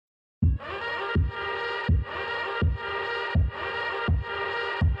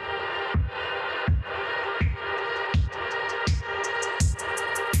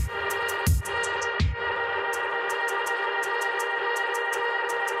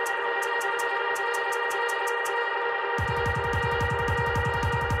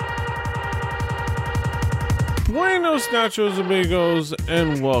Buenos nachos, amigos,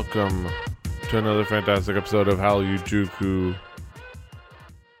 and welcome to another fantastic episode of Hallyu-Juku,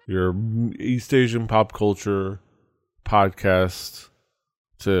 your East Asian pop culture podcast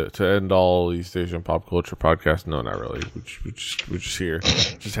to end all East Asian pop culture podcasts. No, not really. We're just here,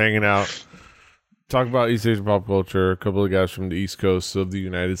 just hanging out, talk about East Asian pop culture. A couple of guys from the East Coast of the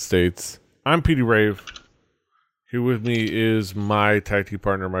United States. I'm Petey Rave. Here with me is my tag team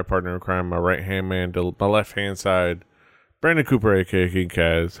partner, my partner in crime, my right-hand man to my left-hand side, Brandon Cooper, a.k.a. King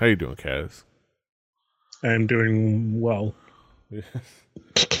Kaz. How you doing, Kaz? I'm doing well. Yes.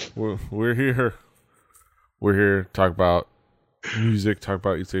 We're here. We're here to talk about music, talk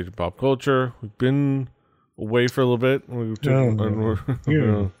about East Asian pop culture. We've been away for a little bit.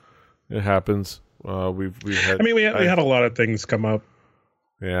 It happens. We've had. I mean, we had a lot of things come up.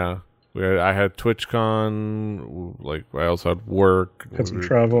 Yeah. I had TwitchCon, like I also had work. Had some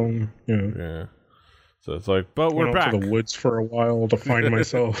travel, Yeah. So it's like, but we're went back. out to the woods for a while to find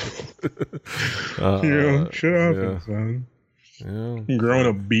myself. Shit happens, man. Yeah. Growing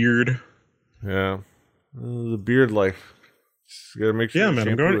a beard. Yeah. The beard life. Just gotta make sure. Yeah, man.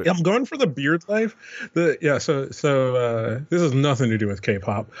 I'm going for the beard life. So this has nothing to do with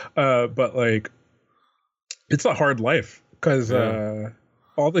K-pop. But like, it's a hard life because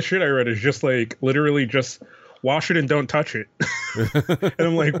all the shit I read is just like literally just wash it and don't touch it. And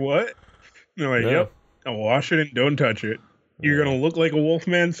I'm like, what? And they're like, yep, I'll wash it and don't touch it. You're gonna look like a wolf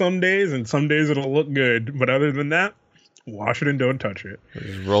man some days, and some days it'll look good. But other than that, wash it and don't touch it.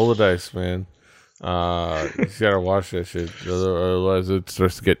 Just roll the dice, man. You just gotta wash that shit, otherwise it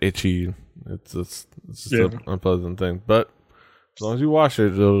starts to get itchy. It's just an unpleasant thing. But as long as you wash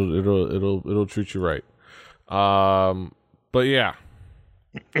it, it'll treat you right. But yeah.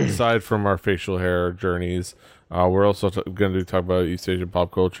 Aside from our facial hair journeys, we're also going to talk about East Asian pop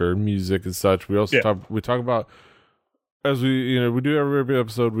culture, music, and such. We also talk about, as we do every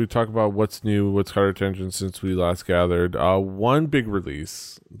episode. We talk about what's new, what's caught our attention since we last gathered. One big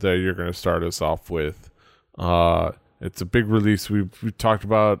release that you're going to start us off with. It's a big release. We talked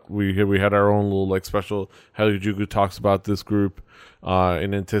about. We had our own little like special. Hallyu-Juku talks about this group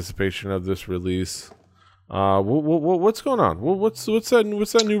in anticipation of this release. What's going on? What's that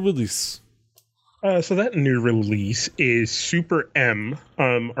new release? So that new release is Super M,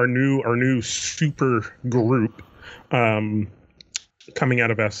 our new super group, coming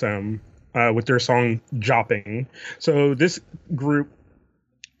out of SM, with their song "Jopping." So this group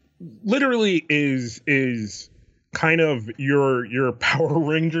literally is kind of your Power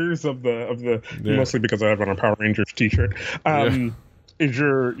Rangers of the mostly because I have on a Power Rangers t-shirt. Is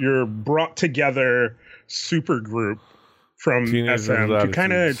your brought together super group from SM to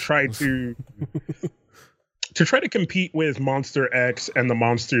kind of try to compete with Monster X and the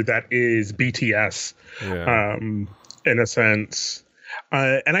monster that is BTS, in a sense.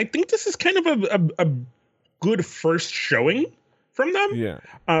 And I think this is kind of a good first showing from them. Yeah.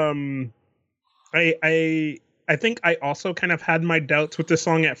 I think I also kind of had my doubts with this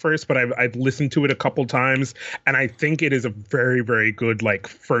song at first, but I've listened to it a couple times, and I think it is a very, very good like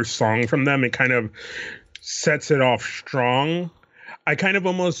first song from them. It kind of sets it off strong. I kind of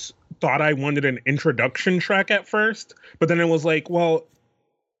almost thought I wanted an introduction track at first, but then it was like, well,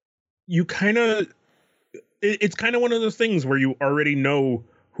 it's kind of one of those things where you already know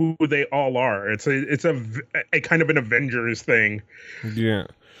who they all are. It's a kind of an Avengers thing. Yeah.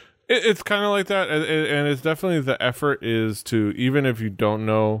 It's kind of like that, and it's definitely the effort is to, even if you don't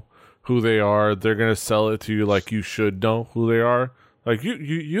know who they are, they're gonna sell it to you like you should know who they are. Like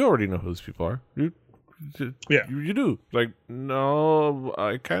you already know who those people are. You do. Like, no,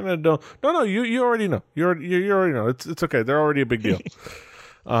 I kind of don't. No, you already know. You already know. It's okay. They're already a big deal.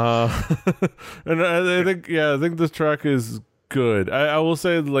 And I think this track is good. I will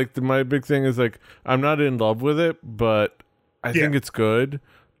say, like, my big thing is like I'm not in love with it, but I think it's good.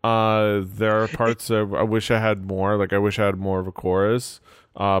 There are parts that I wish I had more. Like, I wish I had more of a chorus.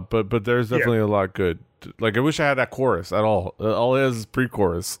 But there's definitely a lot good. Like, I wish I had that chorus at all. All it has is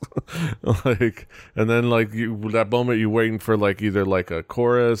pre-chorus. Like, and then like that moment you're waiting for like either like a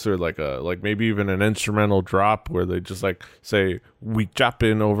chorus or like maybe even an instrumental drop where they just like say "we chop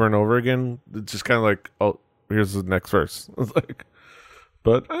in" over and over again. It's just kind of like, oh, here's the next verse. Like,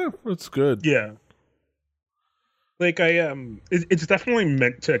 but it's good. Yeah. Like it's definitely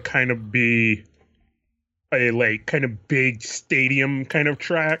meant to kind of be a like kind of big stadium kind of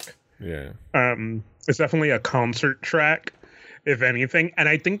track. Yeah. It's definitely a concert track, if anything, and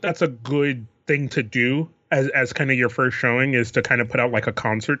I think that's a good thing to do as kind of your first showing is to kind of put out like a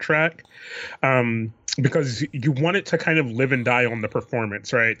concert track, because you want it to kind of live and die on the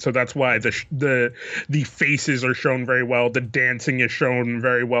performance, right? So that's why the faces are shown very well, the dancing is shown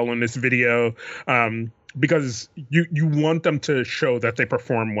very well in this video, because you want them to show that they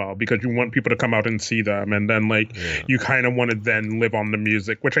perform well, because you want people to come out and see them, and then like you kind of want to then live on the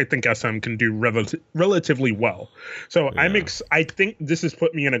music, which I think SM can do relatively well. So I think this has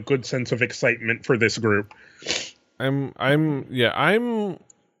put me in a good sense of excitement for this group. I'm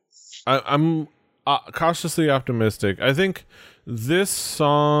cautiously optimistic. I think this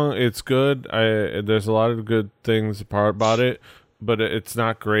song, it's good. There's a lot of good things about it, but it's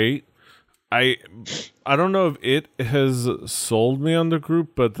not great. I don't know if it has sold me on the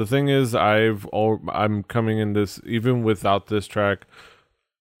group, but the thing is, I'm coming in this, even without this track,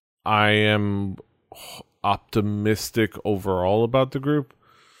 I am optimistic overall about the group,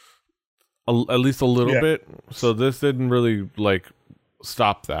 at least a little bit. So this didn't really like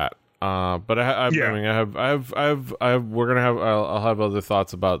stop that. But I'll have other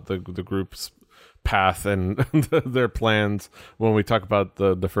thoughts about the group's path and their plans when we talk about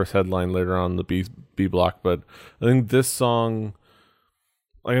the first headline later on, the B block. But I think this song,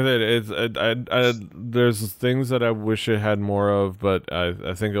 like I said, there's things that I wish it had more of, but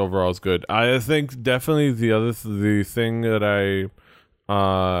I think overall it's good. I think definitely the thing that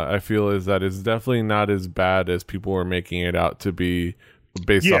I feel is that it's definitely not as bad as people were making it out to be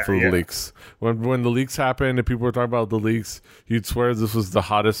based off of the leaks. When the leaks happened and people were talking about the leaks, you'd swear this was the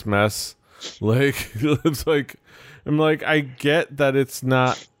hottest mess. Like, it's like, I'm like, I get that it's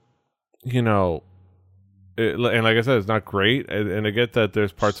not, and like I said, it's not great, and I get that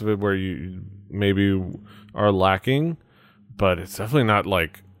there's parts of it where you maybe are lacking, but it's definitely not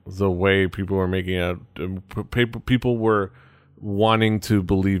like the way people were making it. People were wanting to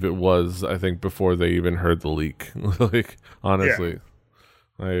believe it was, I think, before they even heard the leak. Like, honestly,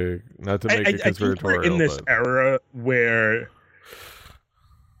 like, not to make it conspiratorial. I think we're in this era where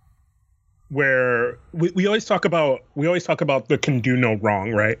we always talk about the can do no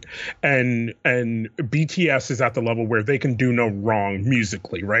wrong, right? And BTS is at the level where they can do no wrong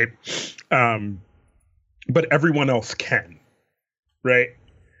musically, right? But everyone else can, right?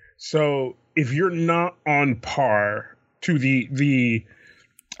 So if you're not on par to the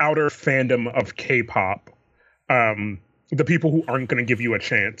outer fandom of K-pop, the people who aren't going to give you a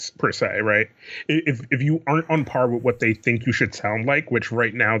chance, per se, right? If you aren't on par with what they think you should sound like, which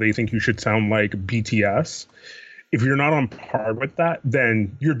right now they think you should sound like BTS, if you're not on par with that,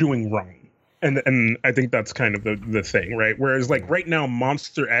 then you're doing wrong. And I think that's kind of the thing, right? Whereas like right now,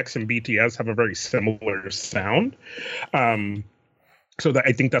 Monster X and BTS have a very similar sound. So that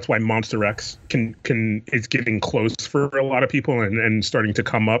I think that's why Monster X is getting close for a lot of people and starting to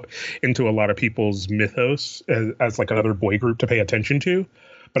come up into a lot of people's mythos as like another boy group to pay attention to.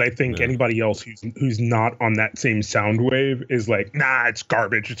 But I think anybody else who's not on that same sound wave is like, nah, it's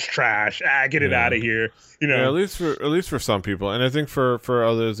garbage, it's trash. Get it out of here. Yeah, at least for some people, and I think for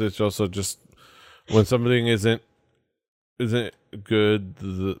others, it's also just when something isn't good,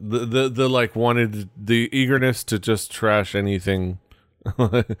 the like wanted the eagerness to just trash anything.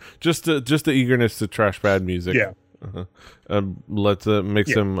 just the eagerness to trash bad music. Let's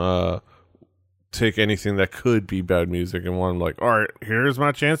makes them take anything that could be bad music and want like, all right, here's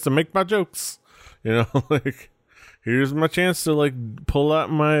my chance to make my jokes. Like here's my chance to like pull out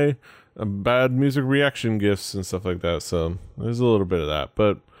my bad music reaction gifts and stuff like that. So there's a little bit of that,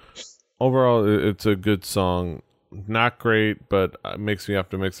 but overall, it's a good song. Not great, but it makes me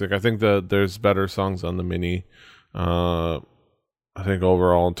optimistic. I think that there's better songs on the mini. I think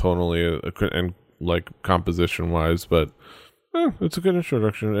overall, tonally, and like composition wise, but it's a good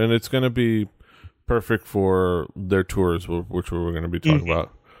introduction, and it's going to be perfect for their tours, which we're going to be talking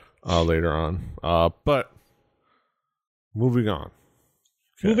about later on. But moving on.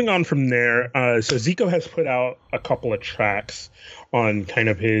 Okay. Moving on from there, so Zico has put out a couple of tracks on kind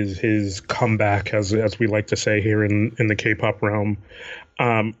of his comeback, as we like to say here in the K-pop realm.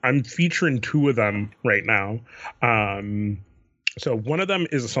 I'm featuring two of them right now. So one of them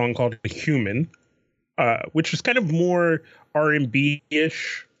is a song called Human, which is kind of more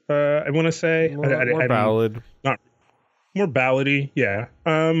R&B-ish, I want to say. More ballad. Not more ballady, yeah.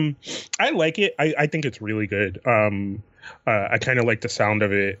 I like it. I think it's really good. I kind of like the sound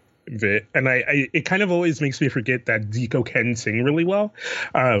of it. And it kind of always makes me forget that Zico can sing really well.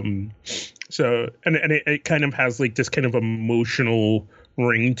 So it kind of has like this kind of emotional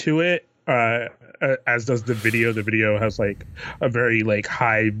ring to it. As does the video. The video has like a very like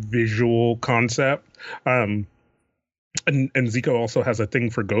high visual concept. and Zico also has a thing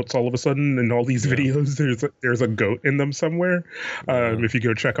for goats all of a sudden in all these videos. There's a goat in them somewhere. If you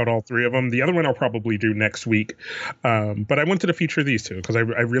go check out all three of them. The other one I'll probably do next week. But I wanted to feature these two because I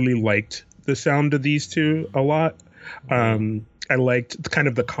really liked the sound of these two a lot. I liked kind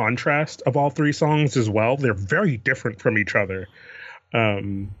of the contrast of all three songs as well. They're very different from each other.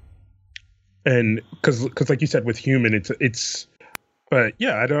 And because like you said with Human, it's but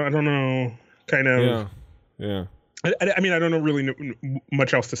yeah, I don't know, kind of yeah. I mean, I don't know really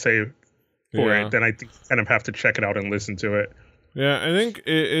much else to say for it. Then I think kind of have to check it out and listen to it. Yeah, I think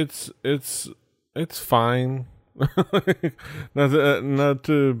it's fine. not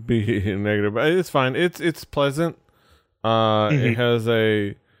to be negative, but it's fine. It's pleasant. It has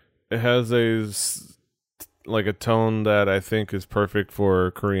a like a tone that I think is perfect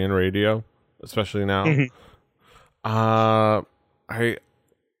for Korean radio, especially now.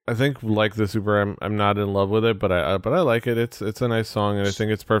 I think like the Super, I'm not in love with it, but I like it. It's a nice song, and I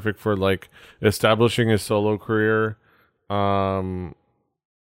think it's perfect for like establishing his solo career. Kind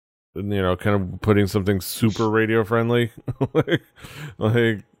of putting something super radio friendly,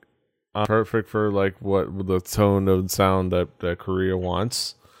 like perfect for like what the tone of sound that Korea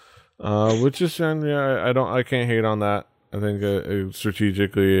wants. Which is I can't hate on that. I think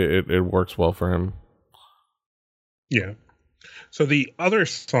strategically it works well for him. Yeah. So the other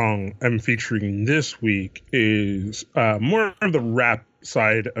song I'm featuring this week is more of the rap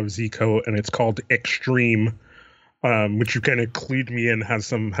side of Zico, and it's called Extreme, which you kind of clued me in has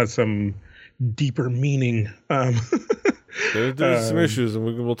some deeper meaning. There's some issues, and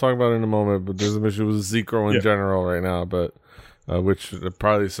we'll talk about it in a moment. But there's some issues with Zico in general right now, but which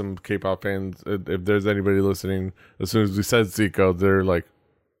probably some K-pop fans, if there's anybody listening, as soon as we said Zico,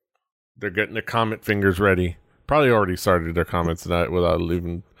 they're getting the comment fingers ready. Probably already started their comments tonight without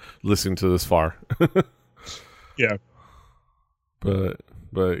even listening to this far. Yeah. But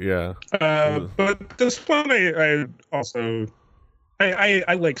yeah. But this one I also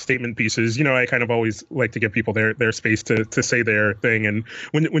I like statement pieces. I kind of always like to give people their space to say their thing. And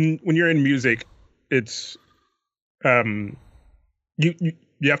when you're in music, it's you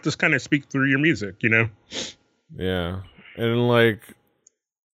have to kind of speak through your music, Yeah. And like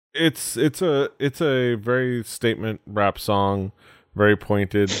it's a very statement rap song, very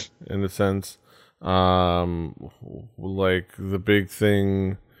pointed in a sense. Like the big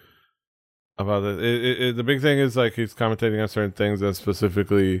thing about it, the big thing is like he's commentating on certain things, and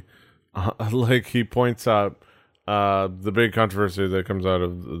specifically, like he points out the big controversy that comes out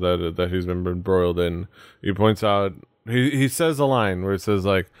of that he's been embroiled in. He points out he says a line where it says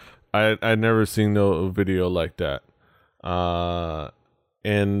like I'd never seen no video like that.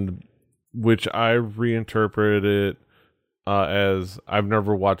 And which I reinterpreted it as I've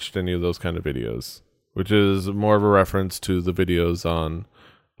never watched any of those kind of videos, which is more of a reference to the videos on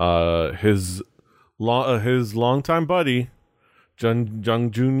his longtime buddy Jung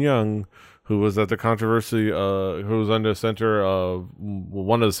Jun Young, who was at the controversy, who was under center of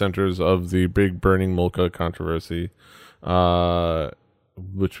one of the centers of the big burning Molca controversy,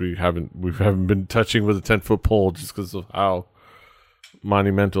 which we haven't been touching with a 10-foot pole just because of how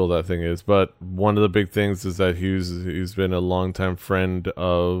monumental that thing is. But one of the big things is that he's been a longtime friend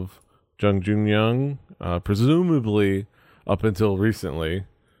of Jung Jun Young, presumably up until recently,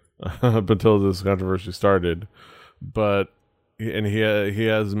 up until this controversy started. But he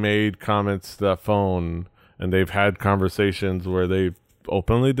has made comments to that phone, and they've had conversations where they've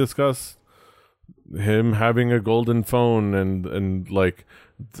openly discussed him having a golden phone and like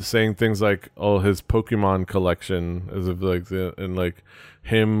saying things like, oh, his Pokemon collection, as if like and like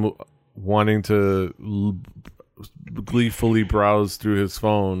him wanting to gleefully browse through his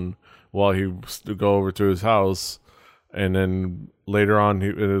phone while he go over to his house, and then later on he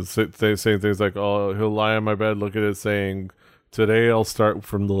is saying things like, oh, he'll lie on my bed, look at it, saying, today I'll start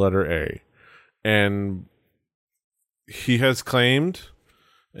from the letter A. And he has claimed,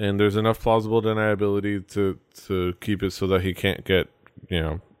 and there's enough plausible deniability to keep it so that he can't get,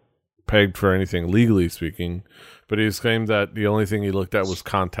 pegged for anything legally speaking. But he's claimed that the only thing he looked at was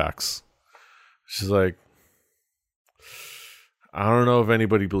contacts. She's like, I don't know if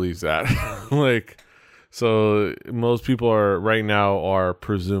anybody believes that. Like, so most people right now are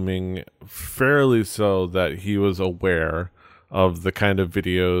presuming fairly so that he was aware of the kind of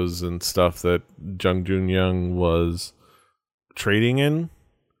videos and stuff that Jung Jun Young was trading in.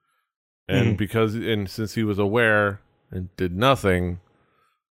 And since he was aware and did nothing,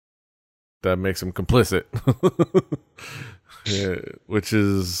 that makes him complicit. Yeah, which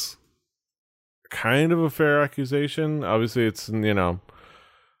is kind of a fair accusation. Obviously, it's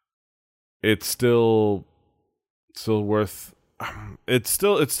still still worth. It's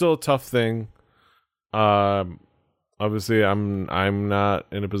still a tough thing. Obviously, I'm not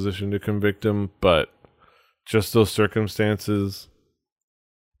in a position to convict him, but just those circumstances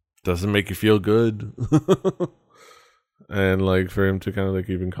doesn't make you feel good. And like for him to kind of like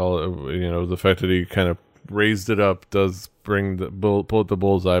even call it, the fact that he kind of raised it up does bring pull the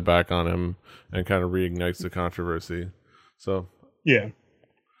bullseye back on him and kind of reignites the controversy. So yeah,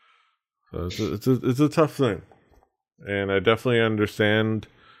 so it's a tough thing, and I definitely understand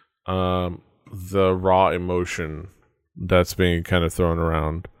the raw emotion that's being kind of thrown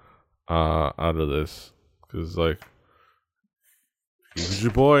around out of this, because like he was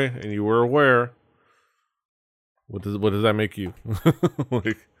your boy and you were aware. What does that make you?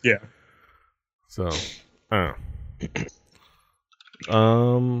 Like, yeah. So I don't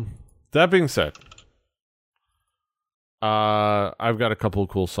know. That being said, I've got a couple of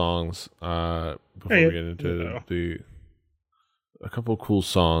cool songs. Before we get into a couple of cool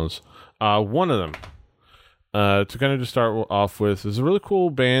songs. One of them, to kind of just start off with, is a really cool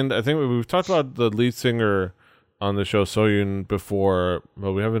band. I think we've talked about the lead singer on the show, Soyun, before,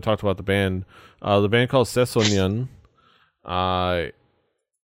 but we haven't talked about the band. The band called Sesonyeon.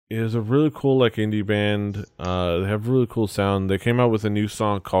 Is a really cool like indie band. They have really cool sound. They came out with a new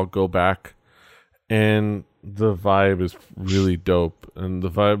song called Go Back, and the vibe is really dope. And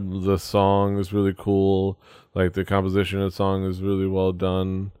the song is really cool. Like the composition of the song is really well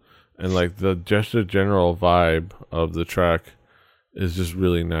done, and like the general vibe of the track is just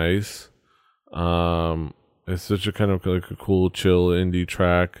really nice. It's such a kind of like a cool, chill indie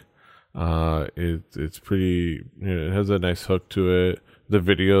track. It's pretty. It has a nice hook to it. The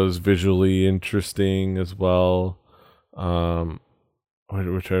video is visually interesting as well,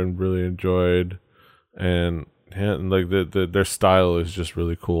 which I really enjoyed, and like their style is just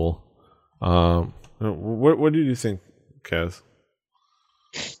really cool. What did you think, Kaz?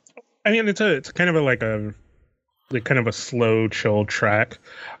 I mean, it's kind of a slow, chill track.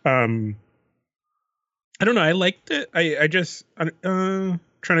 I don't know. I liked it. I just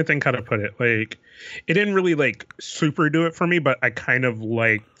trying to think how to put it. Like, it didn't really like super do it for me, but I kind of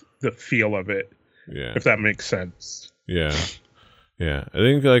liked the feel of it. Yeah, if that makes sense. Yeah. I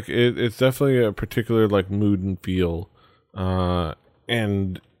think like it's definitely a particular like mood and feel,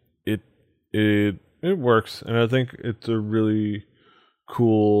 and it works. And I think it's a really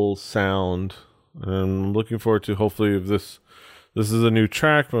cool sound. And I'm looking forward to hopefully if this is a new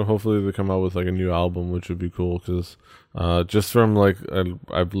track, but hopefully they come out with like a new album, which would be cool. Because just from like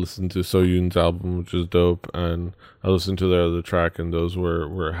I've listened to Soyun's album, which is dope, and I listened to their other track, and those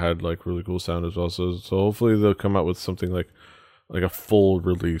were had like really cool sound as well. So hopefully they'll come out with something like a full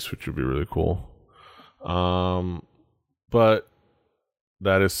release, which would be really cool. But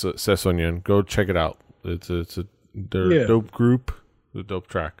that is Sesonyeon. Go check it out. They're a dope group, a dope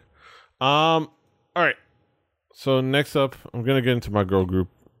track. All right. So next up, I'm gonna get into my girl group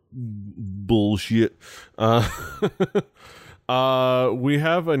bullshit. We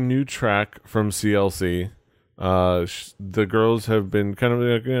have a new track from CLC. The girls have been kind of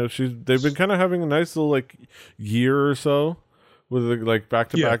like, they've been kind of having a nice little like year or so with like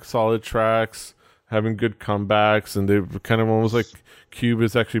back-to-back solid tracks, having good comebacks, and they've kind of almost like Cube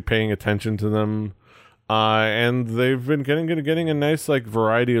is actually paying attention to them. And they've been getting a nice like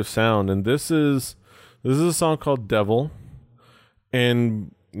variety of sound, and this is a song called Devil,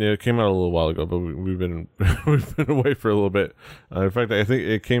 and it came out a little while ago, but we've been we've been away for a little bit. In fact, I think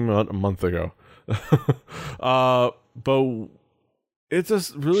it came out a month ago. But it's a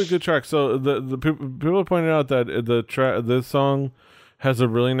really good track. So the people pointed out that this song has a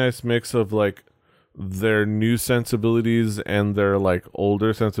really nice mix of like their new sensibilities and their like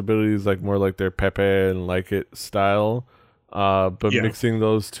older sensibilities, like more like their Pepe and Like It style, but mixing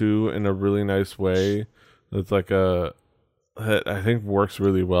those two in a really nice way. It's like I think works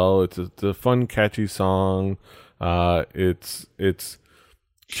really well. It's a fun, catchy song. It's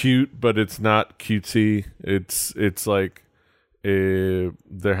cute, but it's not cutesy. It's like it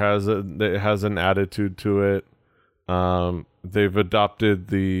has an attitude to it. They've adopted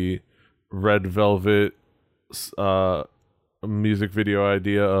the Red Velvet music video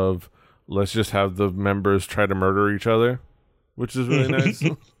idea of let's just have the members try to murder each other, which is really nice.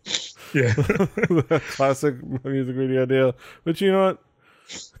 Yeah. Classic music video idea. But you know what?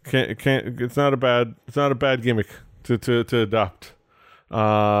 It's not a bad gimmick to adopt.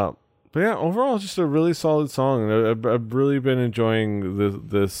 But yeah, overall, it's just a really solid song. I've really been enjoying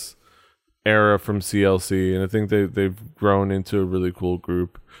this era from CLC, and I think they've grown into a really cool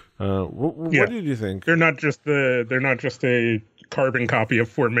group. What did you think? They're not just a carbon copy of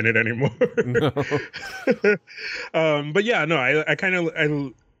 4 Minute anymore. No. But yeah, no, I kind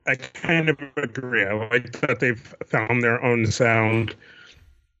of agree. I like that they've found their own sound.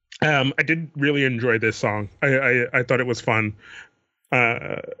 I did really enjoy this song. I thought it was fun.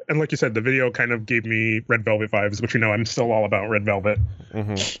 And like you said, the video kind of gave me Red Velvet vibes, which I'm still all about Red Velvet.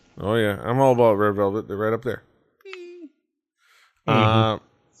 Mm-hmm. Oh yeah, I'm all about Red Velvet. They're right up there.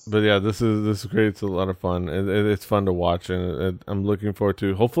 But yeah, this is great. It's a lot of fun. It's fun to watch, and I'm looking forward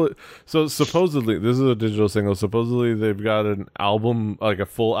to. Hopefully, so supposedly this is a digital single. Supposedly they've got an album, like a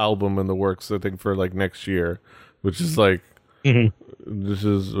full album in the works. I think for like next year, which is like, which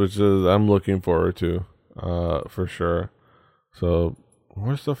is I'm looking forward to, for sure. So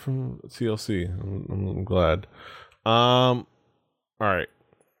more stuff from CLC. I'm glad. All right.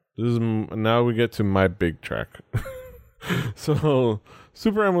 Now we get to my big track. So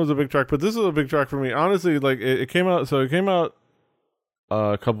Super M was a big track, but this is a big track for me. Honestly, like it came out. So it came out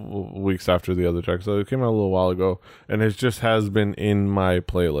a couple of weeks after the other track. So it came out a little while ago, and it just has been in my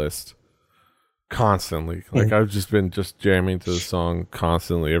playlist constantly. Like I've just been jamming to the song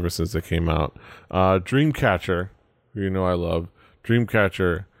constantly ever since it came out. Dreamcatcher, who I love.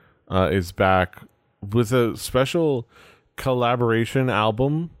 Dreamcatcher is back with a special collaboration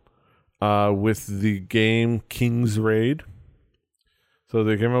album with the game King's Raid. So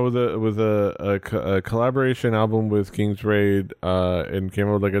they came out with a collaboration album with King's Raid, and came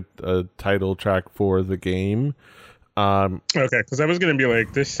out with like a title track for the game. Okay, because I was gonna be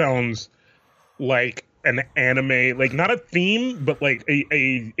like, this sounds like an anime, like not a theme, but like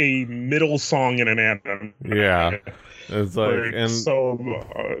a middle song in an anime. Yeah, it's like and so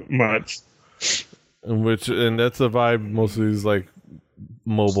much. And that's the vibe most of these like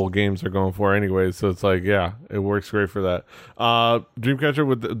mobile games are going for anyway. So it's like, yeah, it works great for that. Dreamcatcher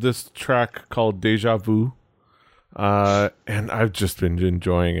with this track called Deja Vu. And I've just been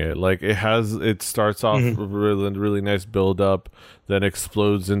enjoying it. Like it starts off really, really nice build up, then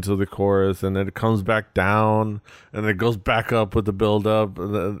explodes into the chorus, and then it comes back down, and it goes back up with the build up,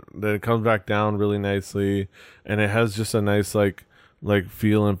 and then it comes back down really nicely, and it has just a nice like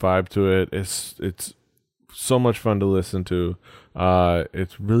feel and vibe to it. It's so much fun to listen to.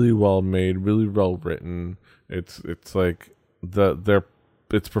 It's really well made, really well written. It's like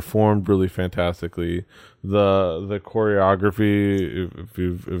it's performed really fantastically. The choreography,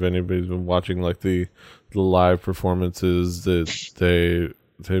 if anybody's been watching like the live performances, that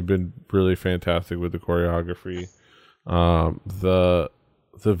they've been really fantastic with the choreography. The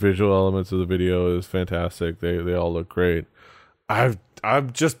visual elements of the video is fantastic. They all look great. I've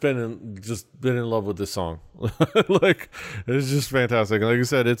just been in love with this song. Like it's just fantastic. Like you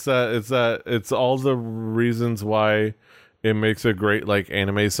said, it's all the reasons why it makes a great like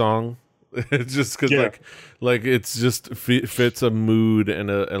anime song. It's just because like it's just fits a mood and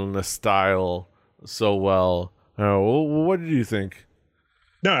a style so well. What did you think?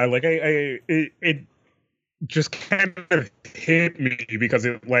 No, like it just kind of hit me because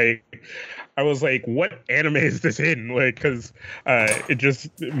it like I was like, what anime is this in? Like, because it just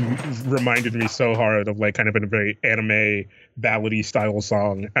reminded me so hard of like kind of a very anime ballady style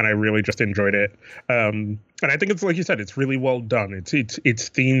song, and I really just enjoyed it. And I think it's like you said, it's really well done. Its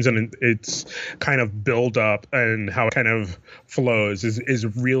themes and its kind of build up and how it kind of flows is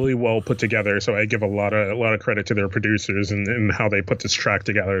really well put together. So I give a lot of credit to their producers and how they put this track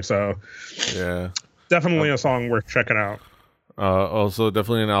together. So yeah, definitely a song worth checking out. Also,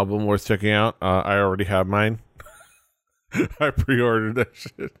 definitely an album worth checking out. I already have mine. I pre-ordered that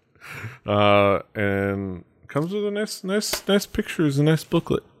shit, and comes with a nice pictures, a nice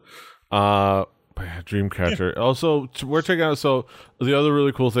booklet. But yeah, Dreamcatcher. Yeah. Also, we're checking out. So the other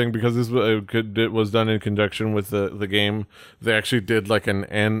really cool thing, because this was done in conjunction with the game, they actually did like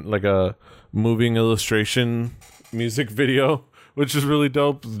a moving illustration music video, which is really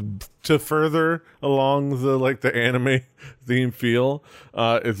dope to further along the anime theme feel.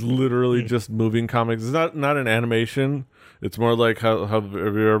 It's literally just moving comics. It's not an animation. It's more like how have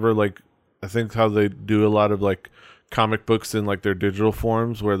you ever like, I think how they do a lot of like comic books in like their digital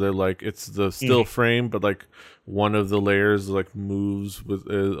forms where they're like, it's the still frame, but like one of the layers like moves with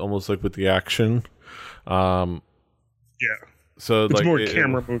almost like with the action. Yeah. So it's like, more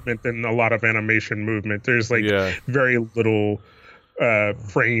camera movement than a lot of animation movement. There's like very little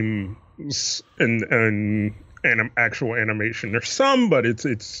frames and actual animation. There's some, but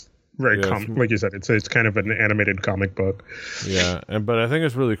it's very like you said, it's kind of an animated comic book. Yeah, but I think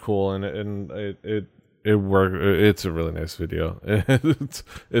it's really cool, and it worked. It's a really nice video.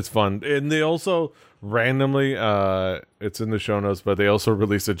 It's fun, and they also randomly it's in the show notes, but they also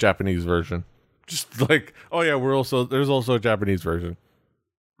released a Japanese version. just like, oh yeah, there's also a Japanese version.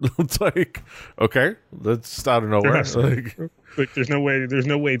 It's like, okay, that's out of nowhere. Like, there's no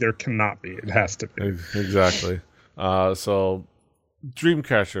way there cannot be. It has to be. Exactly. So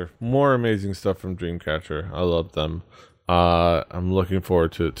Dreamcatcher, more amazing stuff from Dreamcatcher. I love them. I'm looking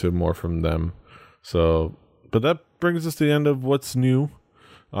forward to more from them. So, but that brings us to the end of what's new.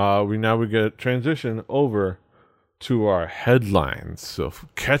 We get transition over to our headlines. So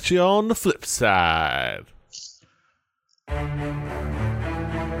catch you on the flip side.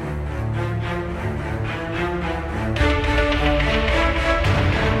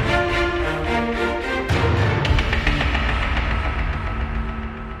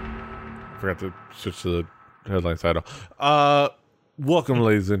 Forgot to switch to the headline title. Welcome,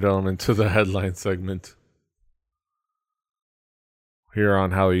 ladies and gentlemen, to the headline segment here on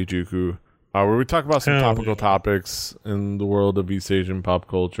Harajuku, where we talk about some topical topics in the world of East Asian pop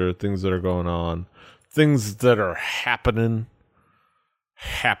culture, things that are going on, things that are happening.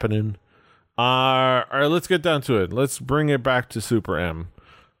 All right, let's get down to it. Let's bring it back to Super M.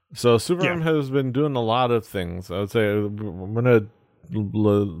 So Super M has been doing a lot of things. I would say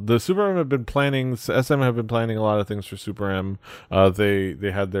the Super M have been planning. SM have been planning a lot of things for Super M.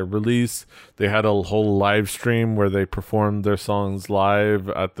 They had their release. They had a whole live stream where they performed their songs live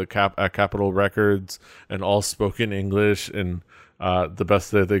at at Capitol Records, and all spoken English and the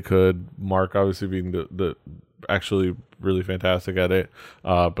best that they could. Mark obviously being the actually really fantastic at it,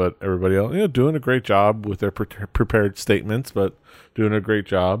 but everybody else doing a great job with their prepared statements, but doing a great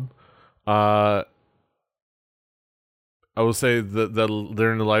job. I will say that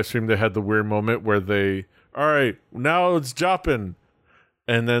during the live stream, they had the weird moment where all right, now it's Joppin',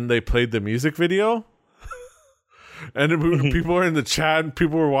 and then they played the music video, and people were in the chat, and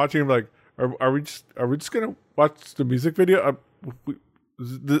people were watching, like, are we just gonna watch the music video?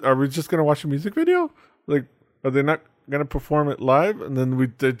 Are we just gonna watch the music video? Like, are they not gonna perform it live? And then we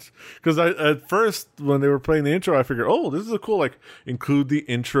did, because at first when they were playing the intro, I figured, oh, this is a cool, like, include the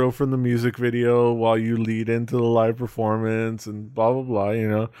intro from the music video while you lead into the live performance and blah blah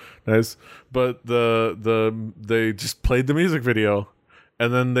blah, nice. But they just played the music video,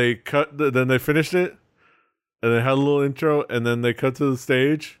 and then they then they finished it, and they had a little intro, and then they cut to the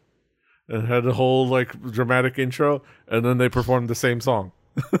stage and had a whole, like, dramatic intro, and then they performed the same song.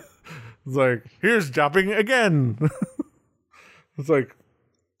 It's like, here's Jopping again. It's like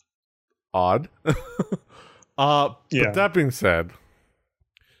odd. But that being said,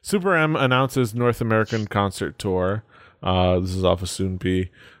 Super M announces North American concert tour. This is off of Soon P.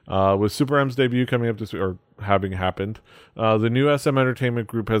 With Super M's debut coming up this week, or having happened, the new SM Entertainment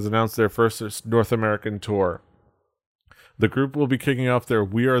Group has announced their first North American tour. The group will be kicking off their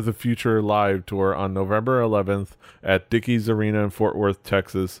We Are the Future live tour on November 11th at Dickies Arena in Fort Worth,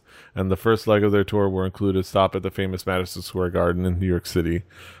 Texas, and the first leg of their tour will include a stop at the famous Madison Square Garden in New York City.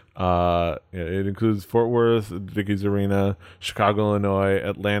 It includes Fort Worth, Dickies Arena, Chicago, Illinois,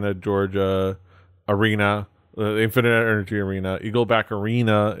 Atlanta, Georgia Arena, Infinite Energy Arena, Eagleback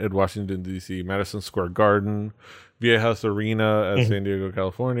Arena in Washington, D.C., Madison Square Garden, Viejas Arena at San Diego,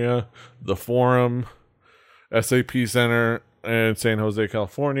 California, The Forum, SAP Center in San Jose,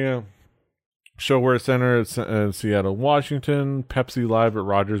 California, Showware Center in Seattle, Washington, Pepsi Live at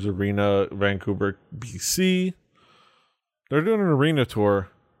Rogers Arena, Vancouver, BC. They're doing an arena tour.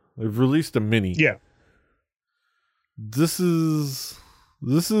 They've released a mini. Yeah. This is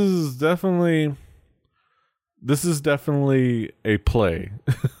definitely a play.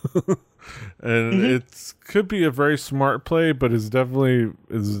 And it could be a very smart play, but it's definitely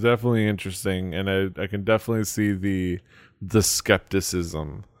interesting, and I can definitely see the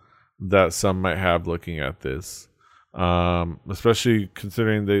skepticism that some might have looking at this, especially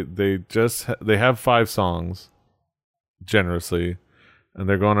considering they have 5 songs generously, and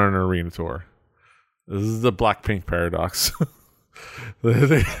they're going on an arena tour. This is the Blackpink paradox.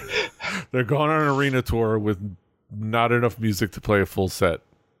 They're going on an arena tour with not enough music to play a full set.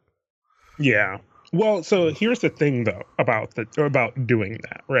 Yeah. Well, so here's the thing, though, about doing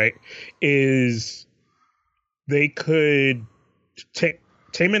that, right? Is they could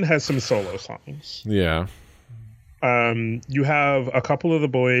Taemin has some solo songs. Yeah. You have a couple of the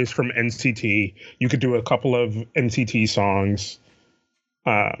boys from NCT. You could do a couple of NCT songs,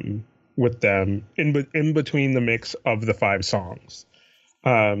 with them in between the mix of the 5 songs.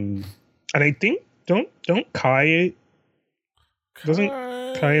 And I think doesn't Kai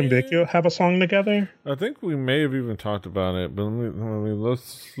and Baekhyun have a song together? I think we may have even talked about it, but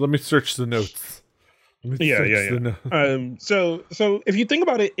let me search the notes. Yeah. So if you think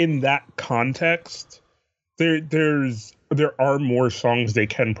about it in that context, there are more songs they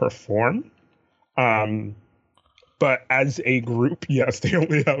can perform. But as a group, yes, they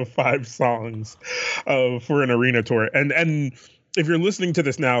only have 5 songs for an arena tour. And if you're listening to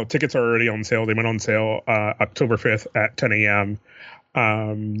this now, tickets are already on sale. They went on sale October 5th at 10 a.m.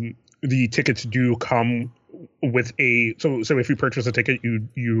 The tickets do come with so if you purchase a ticket,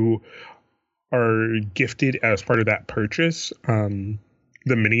 you are gifted as part of that purchase the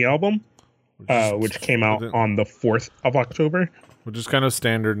mini album, which came out on the 4th of October. Which is kind of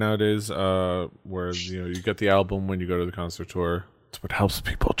standard nowadays, where you get the album when you go to the concert tour. It's what helps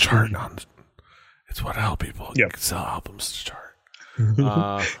people chart on. It's what helps people sell albums to chart.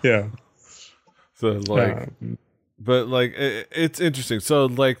 Yeah. So but it's interesting. So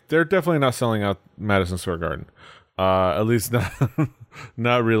they're definitely not selling out Madison Square Garden, at least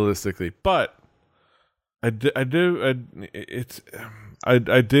not realistically. But I did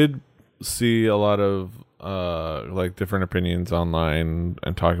see a lot of different opinions online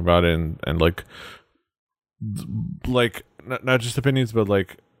and talking about it and not just opinions, but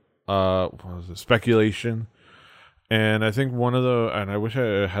what was it, speculation. And I think and I wish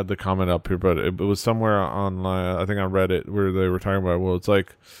I had the comment up here, but it was somewhere online, I think on Reddit, where they were talking about, well, it's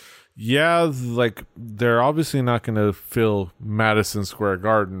they're obviously not going to fill Madison Square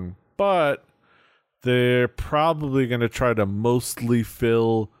Garden, but they're probably going to try to mostly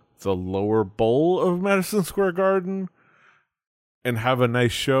fill the lower bowl of Madison Square Garden and have a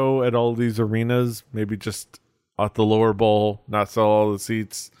nice show at all these arenas, maybe just at the lower bowl, not sell all the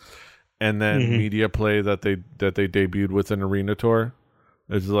seats. And then media play that they debuted with an arena tour.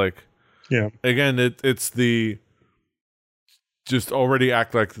 It's again, it's the just already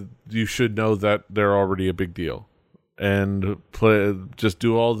act like you should know that they're already a big deal, and just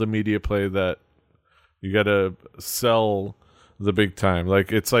do all the media play that you got to sell the big time. In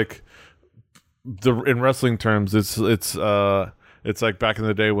wrestling terms, it's like back in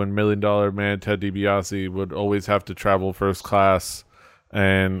the day when $1 Million Man Ted DiBiase would always have to travel first class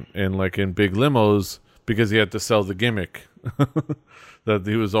and in big limos because he had to sell the gimmick that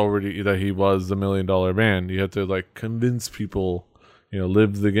he was the $1 Million Man. You had to convince people,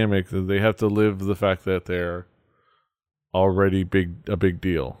 live the gimmick. They have to live the fact that they're already a big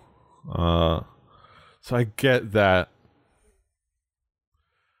deal. So I get that,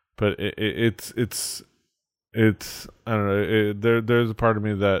 but it's I don't know. There's a part of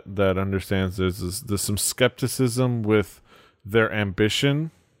me that understands there's some skepticism with their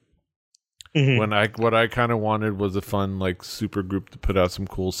ambition. What I kind of wanted was a fun super group to put out some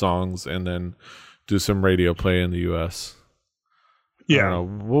cool songs and then do some radio play in the US. Yeah,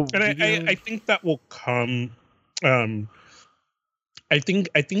 I think that will come. I think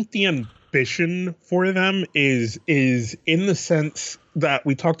the ambition for them is in the sense that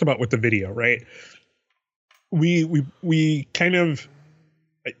we talked about with the video, right? We kind of,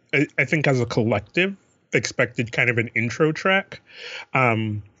 I think as a collective, expected kind of an intro track,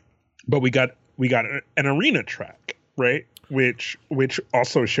 but we got an arena track, right? Which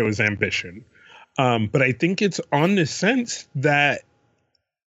also shows ambition, but I think it's on the sense that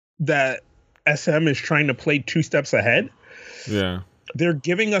SM is trying to play 2 steps ahead. Yeah, they're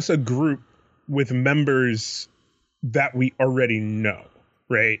giving us a group with members that we already know,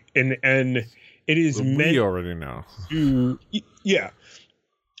 right? And it is meant, we already know. Yeah.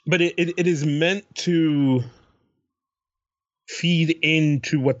 But it is meant to feed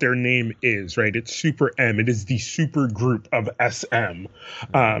into what their name is, right? It's Super M. It is the super group of SM.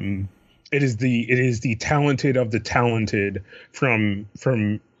 It is the talented of the talented from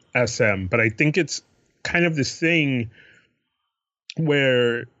SM. But I think it's kind of this thing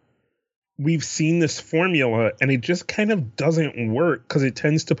where we've seen this formula and it just kind of doesn't work because it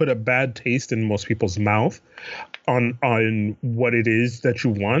tends to put a bad taste in most people's mouth on what it is that you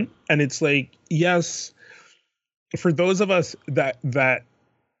want. And it's yes, for those of us that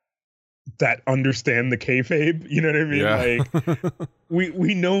understand the kayfabe, you know what I mean? Yeah.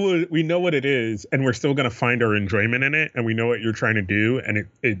 we know what it is, and we're still gonna find our enjoyment in it, and we know what you're trying to do, and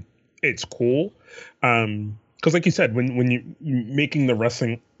it's cool. Because like you said, when you making the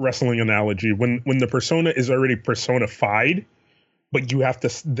wrestling analogy, when the persona is already personified, but you have to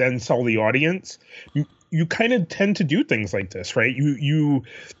then sell the audience, you kind of tend to do things like this, right? You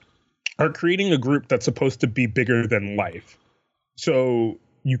are creating a group that's supposed to be bigger than life, so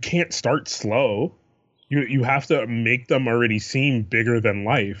you can't start slow. You have to make them already seem bigger than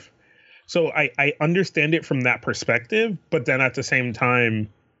life. So I understand it from that perspective, but then at the same time,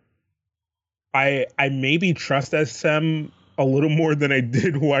 I maybe trust SM a little more than I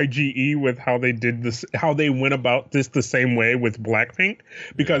did YGE with how they did this, how they went about this the same way with Blackpink,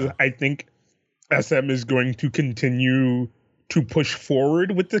 because I think SM is going to continue to push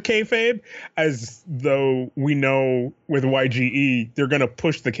forward with the kayfabe, as though we know with YGE they're gonna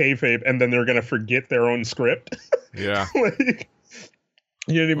push the kayfabe and then they're gonna forget their own script. Yeah, like,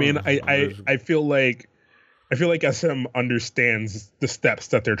 you know what I mean? I feel like SM understands the steps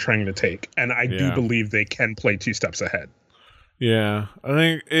that they're trying to take, and I do believe they can play 2 steps ahead. Yeah, I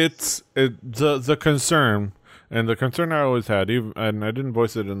think it's the concern, and the concern I always had, even, and I didn't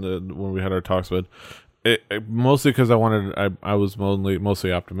voice it when we had our talks, but it mostly because I was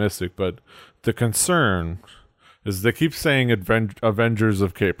mostly optimistic, but the concern is they keep saying Avengers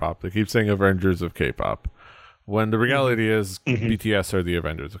of K-pop. They keep saying Avengers of K-pop, when the reality is BTS are the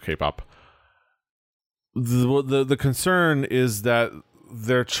Avengers of K-pop. The concern is that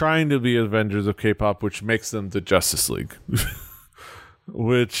they're trying to be Avengers of K-pop, which makes them the Justice League.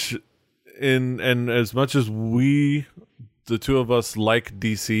 Which, and as much as the two of us, like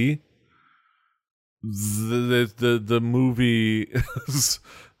DC, the movies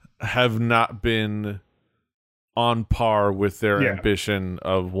have not been on par with their ambition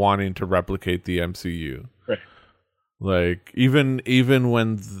of wanting to replicate the MCU. Right. Like even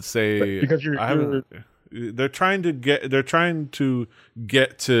when because they're trying to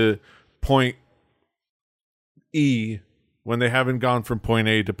get to point E when they haven't gone from point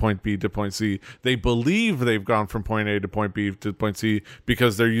A to point B to point C. They believe they've gone from point A to point B to point C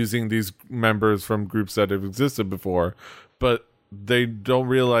because they're using these members from groups that have existed before, but they don't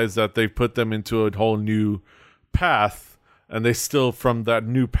realize that they've put them into a whole new path, and they still, from that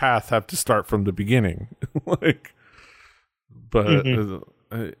new path, have to start from the beginning.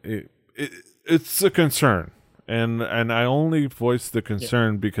 It's a concern, and I only voice the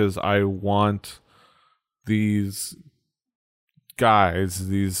concern because I want these guys,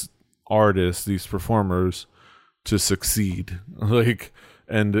 these artists, these performers to succeed.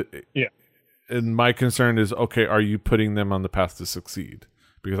 And my concern is, okay, are you putting them on the path to succeed?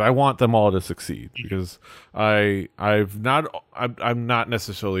 Because I want them all to succeed, because I'm not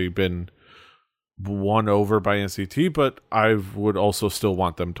necessarily been won over by NCT, but I would also still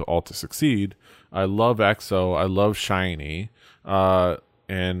want them to all to succeed. I love EXO, I love SHINee,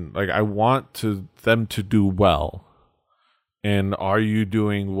 and I want them to do well. And are you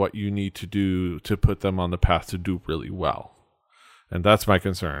doing what you need to do to put them on the path to do really well? And that's my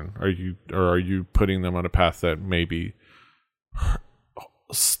concern. Are you putting them on a path that maybe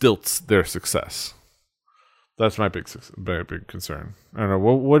stilts their success? That's my big concern. I don't know.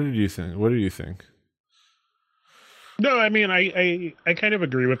 What did you think? What do you think? No, I mean, I kind of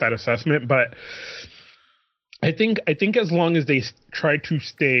agree with that assessment, but I think as long as they try to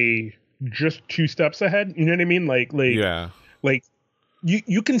stay just 2 steps ahead, you know what I mean? Like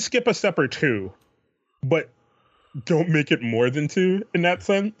you can skip a step or 2, but don't make it more than 2 in that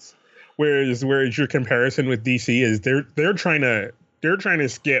sense. Whereas your comparison with DC is they're trying to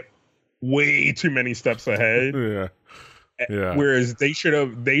skip way too many steps ahead. Yeah. Whereas they should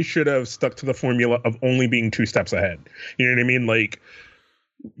have stuck to the formula of only being 2 steps ahead. You know what I mean? Like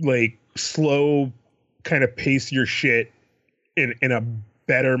slow, kind of pace your shit in a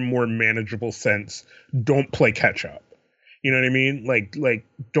better, more manageable sense. Don't play catch up. You know what I mean? Like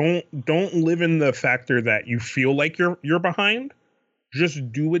don't live in the factor that you feel like you're behind.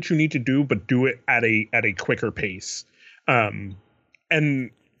 Just do what you need to do, but do it at a quicker pace. And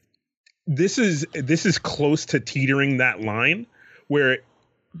this is close to teetering that line where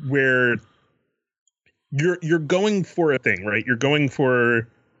you're going for a thing, right? You're going for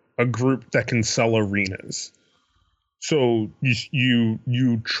a group that can sell arenas. So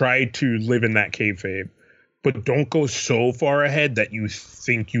you try to live in that kayfabe, but don't go so far ahead that you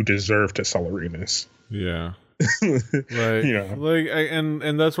think you deserve to sell arenas. Yeah.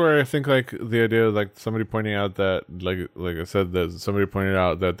 And that's where I think the idea of somebody pointing out that like I said, that somebody pointed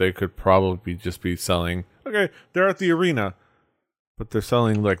out that they could probably just be selling, okay, they're at the arena, but they're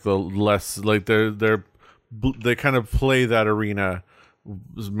selling the less, they kind of play that arena,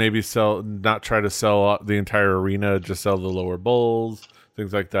 maybe not try to sell the entire arena, just sell the lower bowls,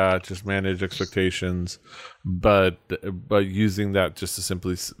 things like that, just manage expectations, but using that just to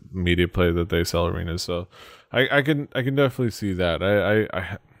simply media play that they sell arenas. So I can definitely see that.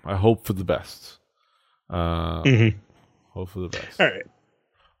 I hope for the best. Hope for the best. All right.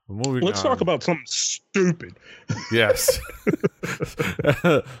 Let's talk about something stupid. Yes.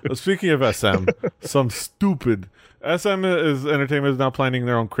 Speaking of SM, some stupid. SM Entertainment is now planning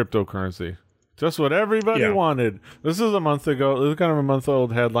their own cryptocurrency. Just what everybody wanted. This is a month ago. This is kind of a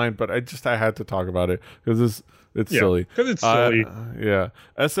month-old headline, but I had to talk about it because it's silly. Because it's silly.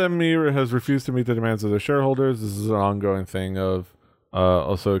 SME has refused to meet the demands of their shareholders. This is an ongoing thing of.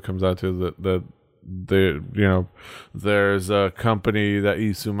 Also, it comes out to there's a company that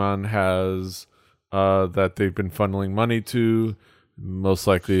Isuman has that they've been funneling money to. Most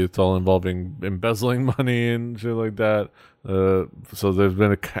likely it's all involving embezzling money and shit like that. So there's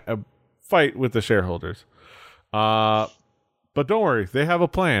been a fight with the shareholders. But don't worry, they have a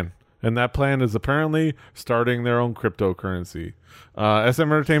plan. And that plan is apparently starting their own cryptocurrency. SM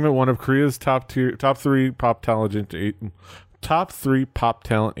Entertainment, one of Korea's top three pop talent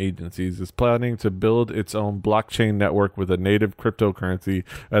agencies, is planning to build its own blockchain network with a native cryptocurrency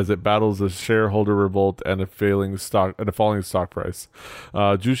as it battles a shareholder revolt and a falling stock price.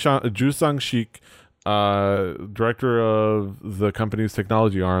 Ju Sang-shik, director of the company's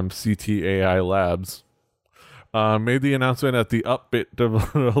technology arm, CTAI Labs, made the announcement at the Upbit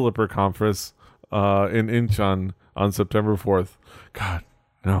Developer Conference in Incheon on September 4th. God,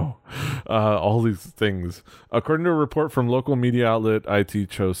 no. All these things. According to a report from local media outlet IT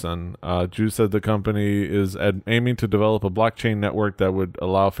Chosun, Ju said the company is aiming to develop a blockchain network that would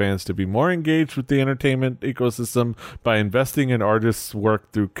allow fans to be more engaged with the entertainment ecosystem by investing in artists'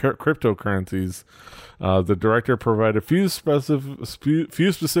 work through cryptocurrencies. The director provided few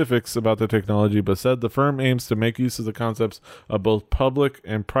specifics about the technology, but said the firm aims to make use of the concepts of both public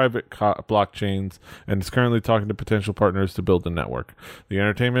and private blockchains, and is currently talking to potential partners to build the network. The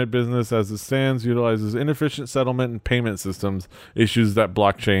entertainment business, as it stands, utilizes inefficient settlement and payment systems, issues that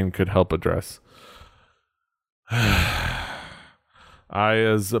blockchain could help address. I,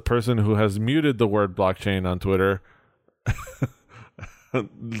 as a person who has muted the word blockchain on Twitter,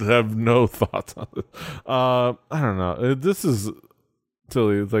 have no thoughts on this. I don't know. This is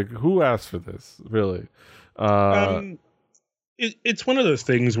silly. It's like, who asked for this? Really? It's one of those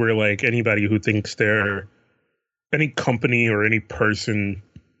things where, like, anybody who thinks any company or any person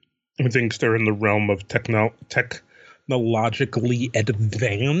who thinks they're in the realm of technologically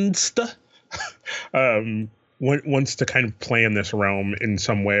advanced wants to kind of play in this realm in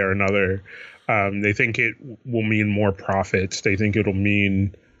some way or another. They think it will mean more profits. They think it'll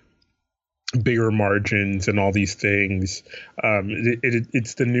mean bigger margins and all these things.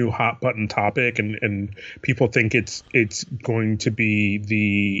 It's the new hot button topic, and people think it's going to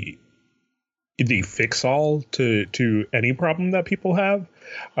be the fix all to any problem that people have.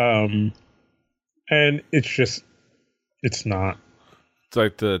 And it's not. It's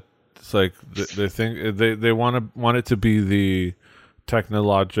like they think they want it to be the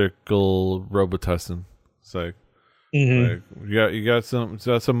technological Robitussin. It's like, like you got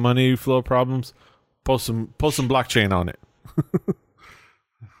some money flow problems, post some blockchain on it.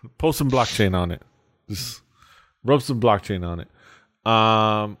 Post some blockchain on it. Just rub some blockchain on it.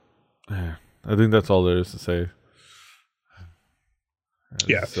 I think that's all there is to say.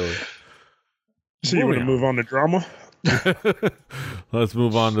 Yeah. So you want to move on to drama? Let's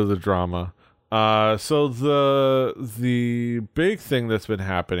move on to the drama. So the big thing that's been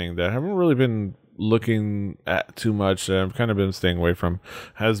happening that I haven't really been looking at too much, that I've kind of been staying away from,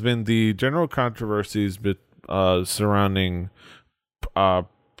 has been the general controversies surrounding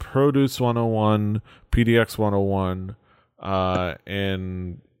Produce 101, PDX 101,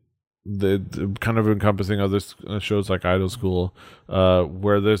 and the kind of encompassing other shows like Idol School,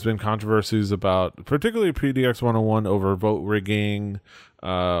 where there's been controversies about, particularly PDX 101, over vote rigging,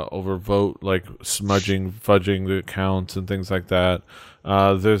 over vote, like smudging, fudging the accounts and things like that.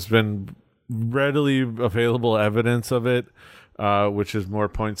 There's been readily available evidence of it, which is more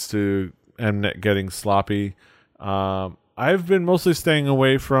points to Mnet getting sloppy. I've been mostly staying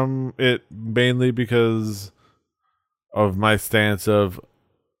away from it, mainly because of my stance of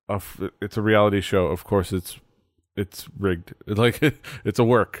it's a reality show. Of course, it's rigged. It's a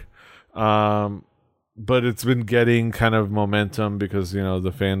work. But it's been getting kind of momentum because, you know,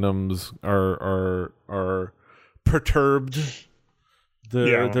 the fandoms are perturbed.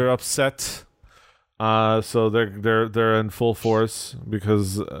 They're upset. So they're in full force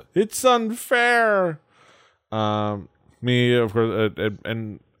because it's unfair. Me, of course,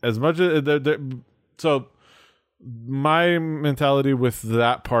 and as much as so. My mentality with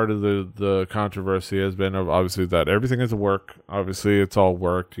that part of the controversy has been obviously that everything is a work. Obviously, it's all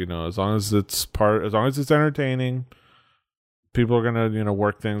worked. You know, as long as it's entertaining, people are gonna, you know,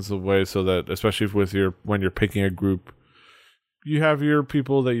 work things the way so that, especially when you're picking a group, you have your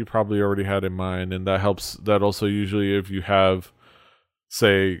people that you probably already had in mind, and that helps. That also usually, if you have,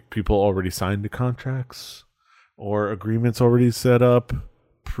 say, people already signed the contracts or agreements already set up,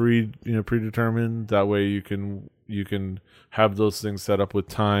 predetermined, that way you can have those things set up with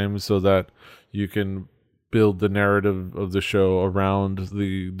time so that you can build the narrative of the show around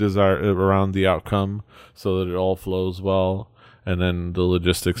the outcome so that it all flows well, and then the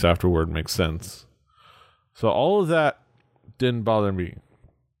logistics afterward makes sense. So all of that didn't bother me.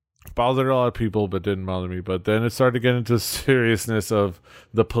 Bothered a lot of people, but didn't bother me. But then it started to get into seriousness of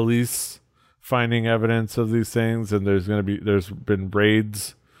the police finding evidence of these things, and there's been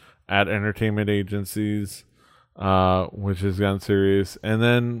raids at entertainment agencies, which has gotten serious. And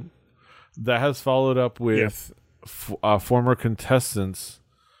then that has followed up with former contestants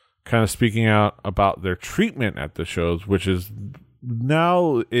kind of speaking out about their treatment at the shows, which is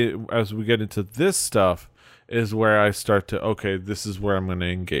now, as we get into this stuff, is where I start to, okay, this is where I'm going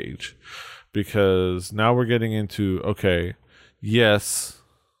to engage. Because now we're getting into, okay, yes,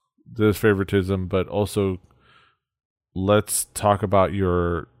 there's favoritism, but also let's talk about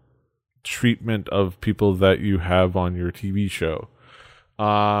your treatment of people that you have on your TV show.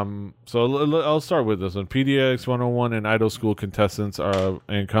 So I'll start with this one. PDX 101 and Idol School contestants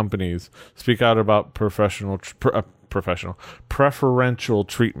and companies speak out about preferential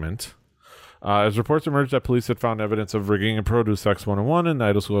treatment. As reports emerged that police had found evidence of rigging in Produce X 101 and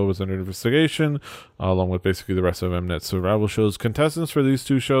Idol School was under investigation, along with basically the rest of Mnet survival shows. Contestants for these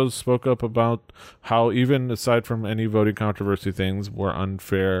two shows spoke up about how, even aside from any voting controversy, things were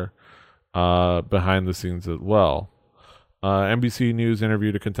unfair behind the scenes as well. NBC News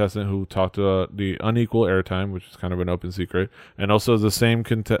interviewed a contestant who talked about the unequal airtime, which is kind of an open secret, and also the same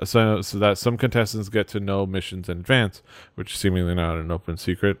so that some contestants get to know missions in advance, which is seemingly not an open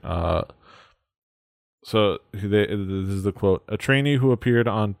secret. So this is the quote. A trainee who appeared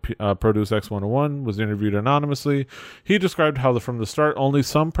on Produce X101 was interviewed anonymously. He described how from the start only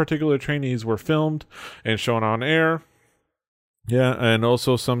some particular trainees were filmed and shown on air. Yeah, and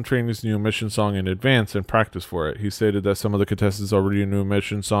also some trainees knew a mission song in advance and practiced for it. He stated that some of the contestants already knew a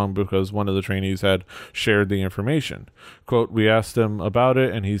mission song because one of the trainees had shared the information. Quote, we asked him about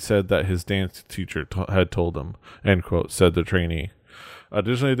it and he said that his dance teacher had told him, end quote, said the trainee.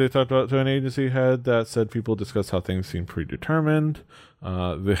 Additionally, they talked about to an agency head that said people discussed how things seemed predetermined.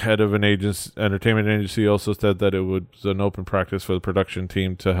 The head of an entertainment agency also said that it was an open practice for the production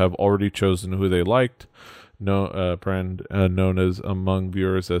team to have already chosen who they liked, brand known as among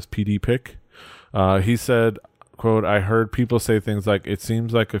viewers as PD Pick. He said, quote, I heard people say things like, it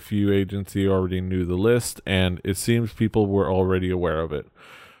seems like a few agency already knew the list, and it seems people were already aware of it.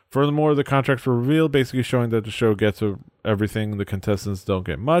 Furthermore, the contracts were revealed, basically showing that the show gets everything, the contestants don't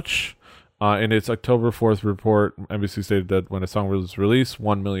get much. In its October 4th report, NBC stated that when a song was released,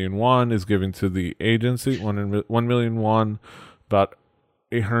 1 million won is given to the agency. 1 million won, about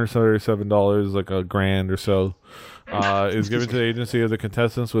 $837, like a grand or so, is given to the agency of the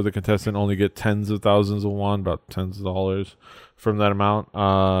contestants, with the contestant only get tens of thousands of won, about tens of dollars from that amount.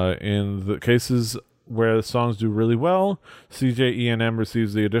 In the cases where the songs do really well, CJ E&M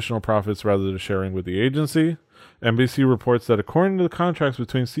receives the additional profits rather than sharing with the agency. NBC reports that according to the contracts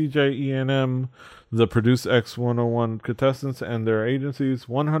between CJ E&M, the Produce X101 contestants, and their agencies,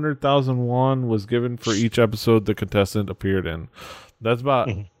 100,000 won was given for each episode the contestant appeared in. That's about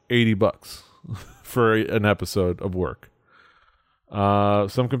 $80 for an episode of work.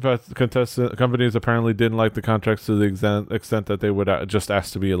 Some companies apparently didn't like the contracts to the extent that they would just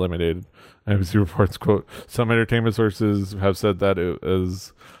ask to be eliminated. NBC reports, quote, some entertainment sources have said that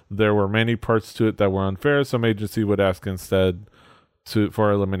there were many parts to it that were unfair. Some agency would ask instead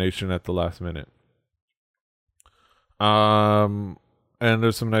for elimination at the last minute. And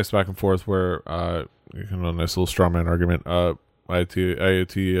there's some nice back and forth where a nice little strawman argument.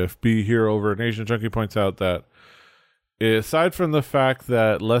 IATFB here over Nation Junkie points out that aside from the fact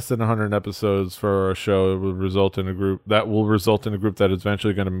that less than 100 episodes for a show will result in a group that is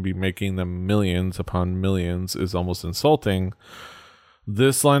eventually going to be making them millions upon millions is almost insulting.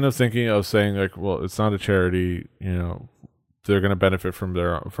 This line of thinking of saying like, well, it's not a charity, they're going to benefit from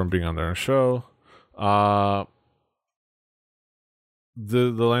being on their show. The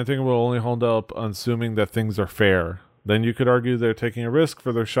line thing will only hold up on assuming that things are fair. Then you could argue they're taking a risk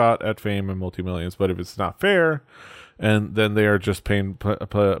for their shot at fame and multi-millions. But if it's not fair, and then they are just paid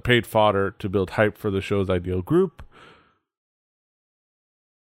fodder to build hype for the show's ideal group,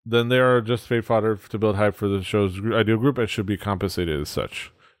 then they are just paid fodder to build hype for the show's ideal group and should be compensated as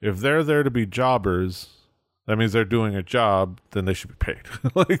such. If they're there to be jobbers, that means they're doing a job, then they should be paid.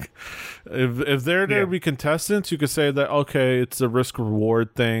 Like, if they're there to be contestants, you could say that, okay, it's a risk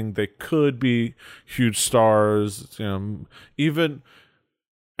reward thing. They could be huge stars. Even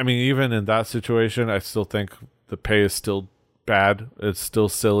in that situation, I still think the pay is still bad. It's still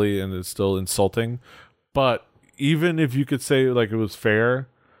silly and it's still insulting. But even if you could say like it was fair,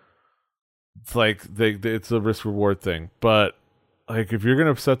 it's like it's a risk reward thing. But like if you're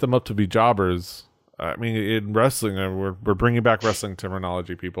gonna set them up to be jobbers, I mean, in wrestling, we're bringing back wrestling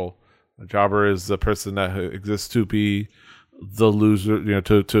terminology, people. A jobber is the person that exists to be the loser,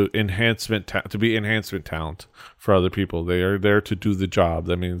 to be enhancement talent for other people. They are there to do the job.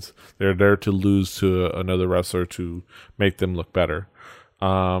 That means they're there to lose to another wrestler to make them look better.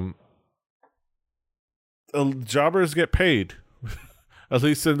 Jobbers get paid, at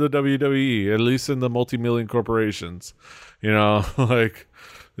least in the WWE, at least in the multi-million corporations. Like,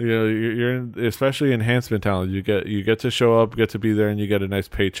 you're in, especially enhancement talent. You get to show up, get to be there, and you get a nice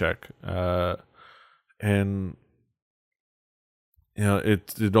paycheck. And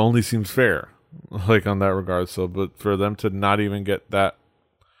it only seems fair, like, on that regard. So, but for them to not even get that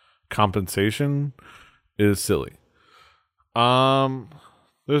compensation is silly.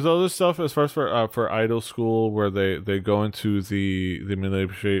 There's other stuff as far as for Idol School, where they go into the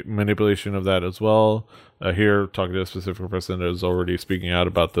manipulation of that as well. Here, talking to a specific person that is already speaking out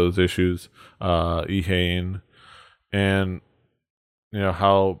about those issues, Ehane, and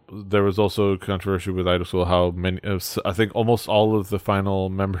how there was also controversy with Idol School. How many, I think, almost all of the final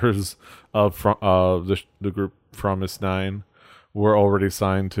members of the group Promise 9 were already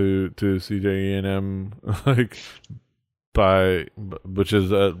signed to CJENM, like, by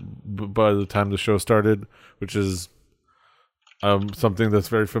the time the show started, which is something that's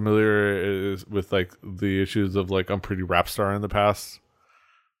very familiar with, like, the issues of, like, Unpretty Rap Star in the past,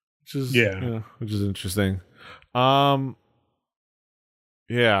 which is which is interesting. Yeah,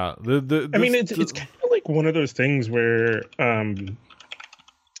 it's kind of like one of those things where,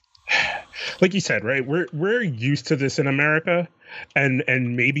 like you said, right? We're used to this in America, and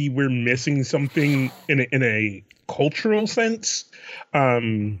maybe we're missing something in a cultural sense,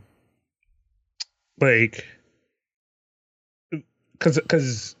 like,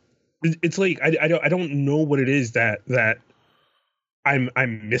 because it's like I don't know what it is that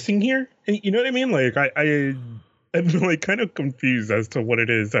I'm missing here, and you know what I mean? Like, I'm like kind of confused as to what it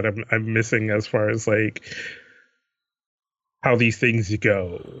is that I'm missing as far as, like, how these things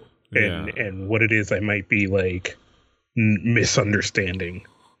go, and what it is I might be, like, misunderstanding.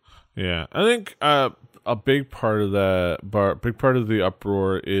 Yeah, I think a big part of the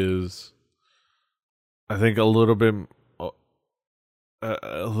uproar is, I think, a little bit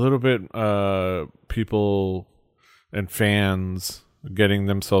people and fans getting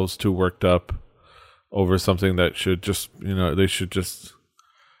themselves too worked up over something that should just, they should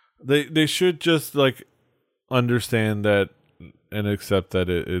just like understand that and accept that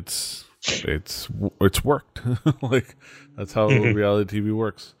it's worked. Like, that's how reality TV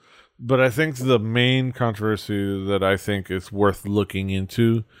works. But I think the main controversy that I think is worth looking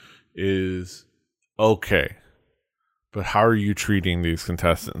into is, okay, but how are you treating these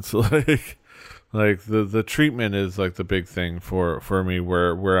contestants? like the treatment is, like, the big thing for me,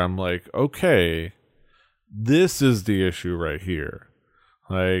 where I'm like, okay, this is the issue right here.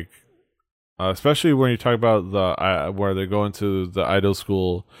 Like, especially when you talk about where they go into the Idol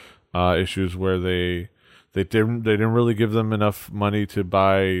School issues, where they didn't really give them enough money to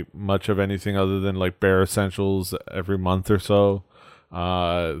buy much of anything other than, like, bare essentials every month or so.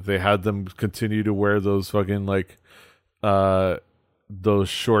 They had them continue to wear those fucking, like, those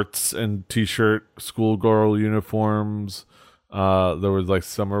shorts and t-shirt schoolgirl uniforms. There was, like,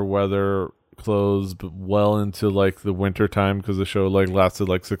 summer weather clothes, but well into, like, the winter time, because the show, like, lasted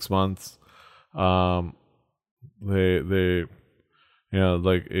like 6 months. They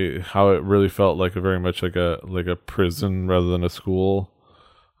like, how it really felt like very much like a prison rather than a school.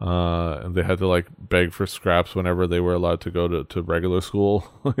 And they had to, like, beg for scraps whenever they were allowed to go to regular school.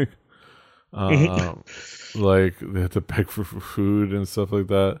 Like, they had to beg for food and stuff like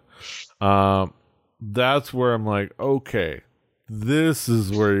that. That's where I'm like, okay, this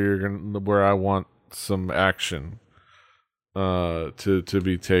is where I want some action to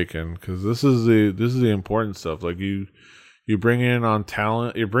be taken, because this is the important stuff. Like, you bring in on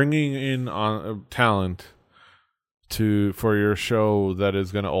talent, you're bringing in on talent for your show that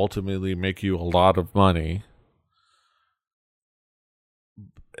is going to ultimately make you a lot of money.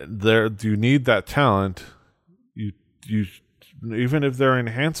 You need that talent. You even if they're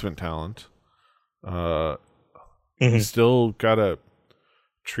enhancement talent, you still gotta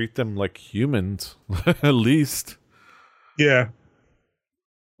treat them like humans, at least. Yeah.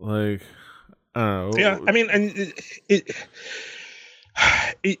 Like, I don't know. Yeah, I mean, and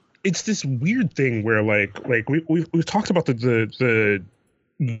it's this weird thing where, like we've talked about the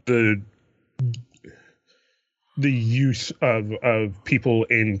use of people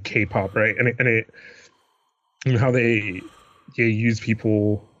in K-pop, right? And how they use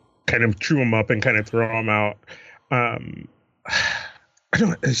people, kind of chew them up and kind of throw them out. I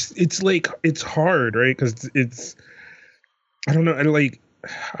don't. It's like, it's hard, right? Because I don't know. And, like,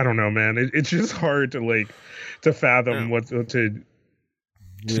 I don't know, man. It's just hard to fathom what to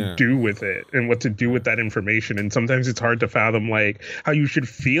do with it and what to do with that information. And sometimes it's hard to fathom like how you should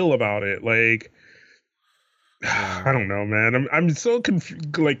feel about it. Like, I don't know, man. I'm so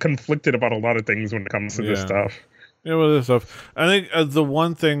conflicted about a lot of things when it comes to this stuff. Yeah, well, this stuff. I think the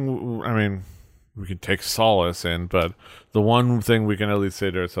one thing, I mean, we can take solace in, but the one thing we can at least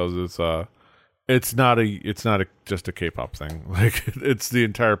say to ourselves is, it's not just a K-pop thing. Like, it's the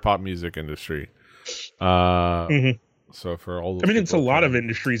entire pop music industry. So for all, it's a lot of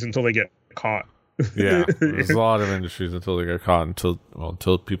industries until they get caught. Yeah, there's a lot of industries until they get caught,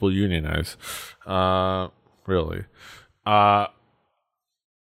 until people unionize. Really.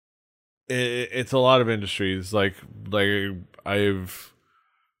 It's a lot of industries like I've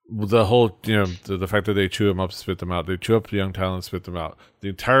the whole the fact that they chew them up, spit them out. They chew up the young talent, spit them out. The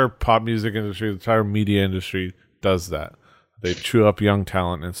entire pop music industry, the entire media industry does that. They chew up young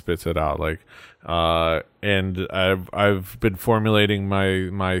talent and spits it out. And I've been formulating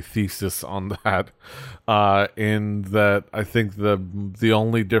my thesis on that. In that I think the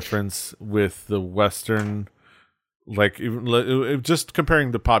only difference with the Western, just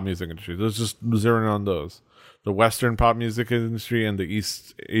comparing the pop music industry, let's just zero in on those. The Western pop music industry and the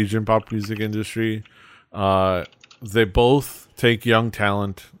East Asian pop music industry, they both take young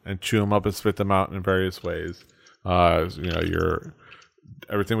talent and chew them up and spit them out in various ways. Your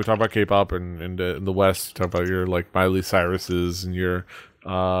everything we talk about K-pop and in the West, talk about your like Miley Cyrus's and your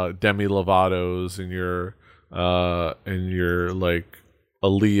Demi Lovato's and your like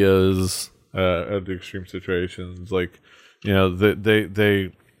Aaliyah's at the extreme situations.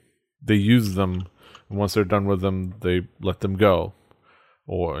 They use them. And once they're done with them, they let them go,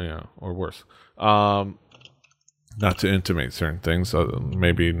 or worse. Not to intimate certain things,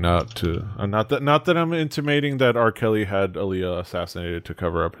 maybe not to. Not that I'm intimating that R. Kelly had Aaliyah assassinated to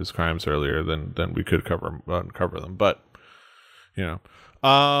cover up his crimes earlier than we could uncover them, but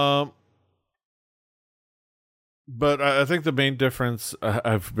But I think the main difference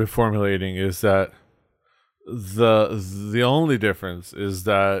I've been formulating is that the only difference is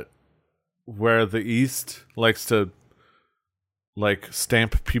that where the East likes to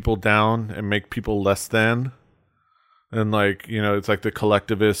stamp people down and make people less than, and it's like the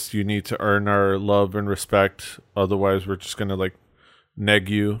collectivists, you need to earn our love and respect, otherwise we're just gonna neg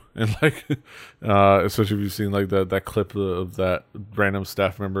you, and especially if you've seen that clip of that random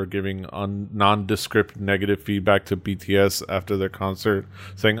staff member giving nondescript negative feedback to BTS after their concert,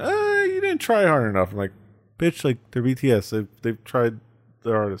 saying, you didn't try hard enough. I'm like, bitch, they're BTS, they've tried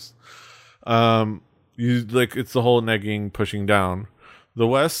their artists. It's the whole negging, pushing down. The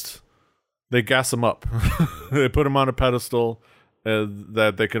West, they gas them up. They put them on a pedestal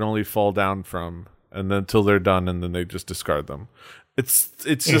that they can only fall down from, and then until they're done, and then they just discard them. It's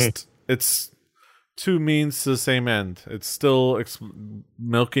just it's two means to the same end. It's still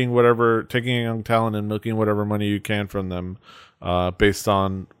milking whatever, taking a young talent and milking whatever money you can from them, based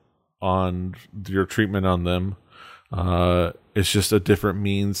on your treatment on them. It's just a different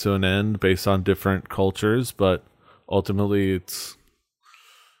means to an end based on different cultures, but ultimately it's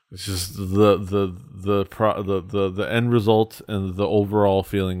just the end result and the overall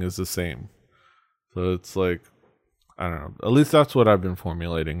feeling is the same. So it's I don't know. At least that's what I've been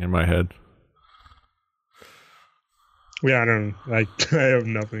formulating in my head. Yeah, I have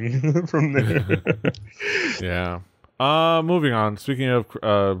nothing from there. Yeah. Moving on. Speaking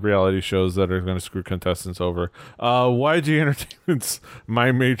of reality shows that are going to screw contestants over, YG Entertainment's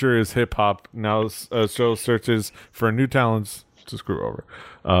My Major is Hip Hop now show searches for new talents to screw over.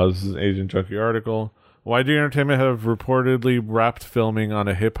 This is an Asian Junkie article. YG Entertainment have reportedly wrapped filming on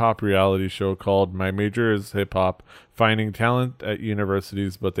a hip-hop reality show called My Major is Hip Hop, finding talent at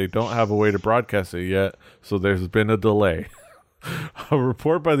universities, but they don't have a way to broadcast it yet, so there's been a delay. A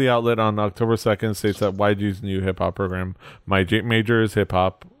report by the outlet on October 2nd states that YG's new hip-hop program, My Major is Hip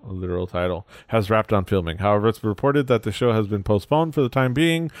Hop, a literal title, has wrapped on filming. However, it's reported that the show has been postponed for the time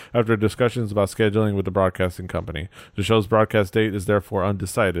being after discussions about scheduling with the broadcasting company. The show's broadcast date is therefore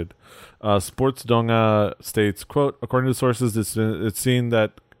undecided. Sports Donga states, quote, according to sources, it's seen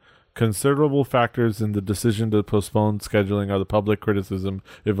that considerable factors in the decision to postpone scheduling are the public criticism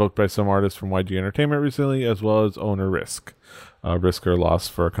evoked by some artists from YG Entertainment recently, as well as owner risk. Risk or loss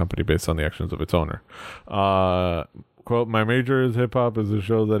for a company based on the actions of its owner. Quote, My Major is Hip Hop is a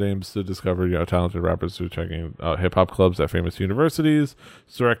show that aims to discover talented rappers through checking out hip-hop clubs at famous universities.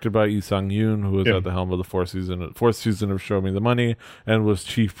 It's directed by Lee Sang-yoon, who was at the helm of the fourth season of Show Me the Money and was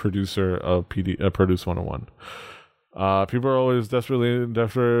chief producer of Produce 101. People are always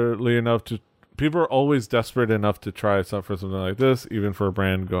desperately enough to people are always desperate enough to try for something like this, even for a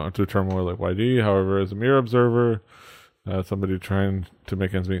brand going through turmoil like YG. However, as a mere observer, somebody trying to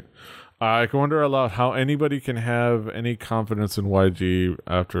make ends meet, I can wonder aloud how anybody can have any confidence in YG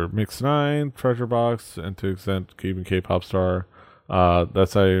after Mix 9, Treasure Box, and to extent even K-pop star.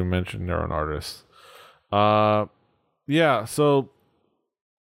 That's how you mentioned their own artists. Yeah, so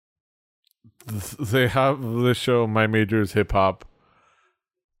they have this show, My Major is Hip Hop,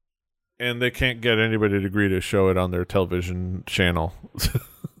 and they can't get anybody to agree to show it on their television channel.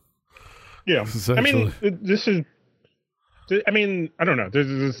 Yeah, I mean, this is. I mean, I don't know. This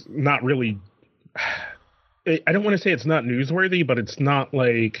is not really. I don't want to say it's not newsworthy, but it's not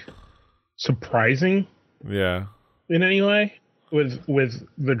like surprising. Yeah. In any way, with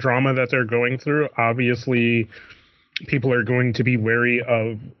the drama that they're going through, obviously, people are going to be wary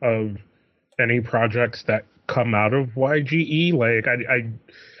of any projects that come out of YGE. Like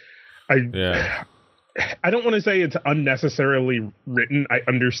I don't want to say it's unnecessarily written. I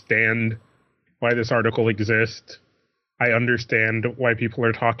understand why this article exists. I understand why people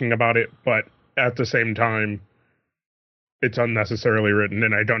are talking about it, but at the same time, it's unnecessarily written,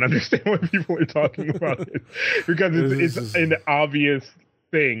 and I don't understand why people are talking about it because it's an obvious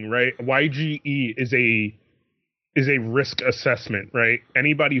thing, right? YGE is a risk assessment, right?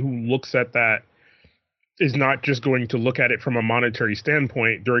 Anybody who looks at that is not just going to look at it from a monetary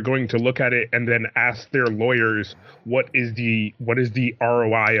standpoint. They're going to look at it and then ask their lawyers, what is the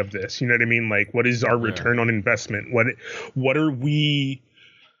ROI of this? You know what I mean? Like, what is our return on investment? What is,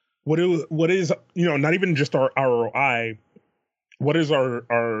 you know, not even just our ROI, what is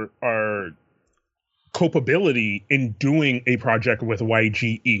our culpability in doing a project with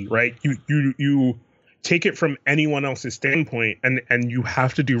YGE, right? You take it from anyone else's standpoint and you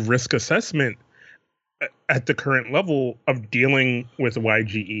have to do risk assessment at the current level of dealing with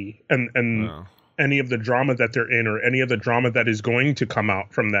YGE and any of the drama that they're in or any of the drama that is going to come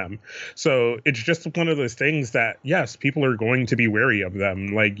out from them. So it's just one of those things that, yes, people are going to be wary of them.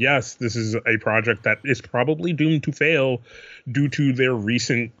 Like, yes, this is a project that is probably doomed to fail due to their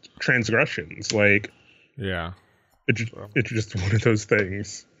recent transgressions. Like, yeah, it's just one of those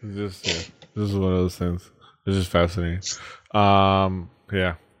things. This is one of those things. It's just fascinating.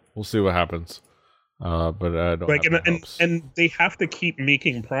 Yeah, we'll see what happens. But I don't like, and they have to keep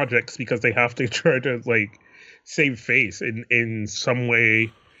making projects because they have to try to like save face in some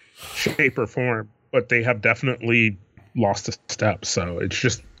way, shape, or form. But they have definitely lost a step. So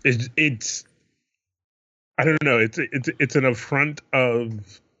it's I don't know. It's an affront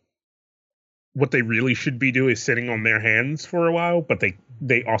of what they really should be doing is sitting on their hands for a while, but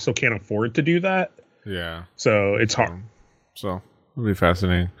they also can't afford to do that. Yeah. So it's hard. So it'll be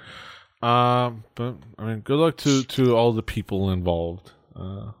fascinating. But I mean, good luck to all the people involved.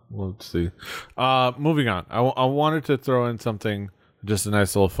 Let's see. Moving on. I wanted to throw in something, just a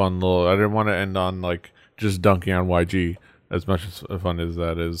nice little fun little. I didn't want to end on like just dunking on YG as much as fun as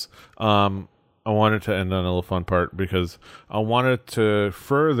that is. I wanted to end on a little fun part because I wanted to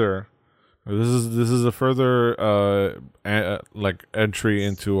further. This is a further like entry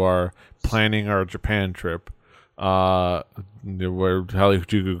into our planning our Japan trip. Where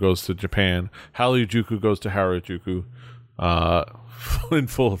Harajuku goes to Japan. Harajuku goes to Harajuku in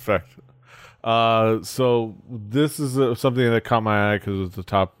full effect. So this is something that caught my eye because it's the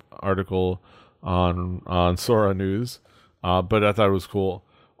top article on Sora News. But I thought it was cool.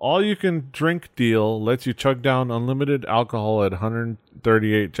 All you can drink deal lets you chug down unlimited alcohol at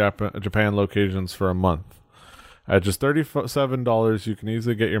 138 Japan locations for a month. At just $37, you can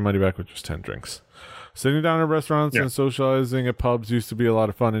easily get your money back with just 10 drinks. Sitting down at restaurants and socializing at pubs used to be a lot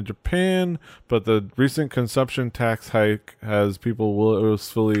of fun in Japan, but the recent consumption tax hike has people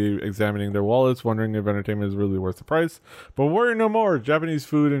willfully examining their wallets, wondering if entertainment is really worth the price. But worry no more. Japanese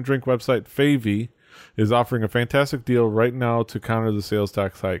food and drink website Favy is offering a fantastic deal right now to counter the sales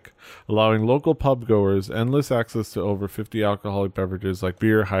tax hike, allowing local pub goers endless access to over 50 alcoholic beverages like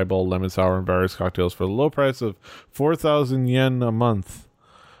beer, highball, lemon sour, and various cocktails for the low price of 4,000 yen a month.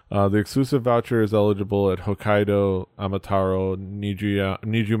 The exclusive voucher is eligible at Hokkaido, Amataro,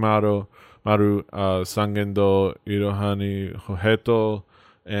 Nijumaru, Sangendo, Irohani, Hoheto,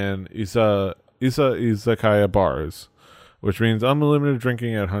 and Isa Izakaya bars, which means unlimited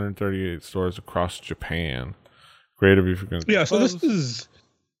drinking at 138 stores across Japan. Great of you for going. Yeah, so this is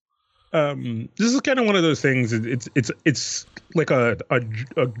kind of one of those things. It's like a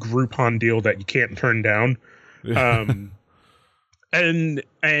Groupon deal that you can't turn down. And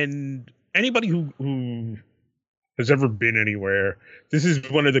anybody who has ever been anywhere, this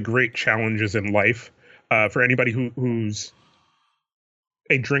is one of the great challenges in life for anybody who's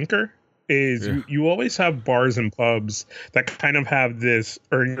a drinker is you always have bars and pubs that kind of have this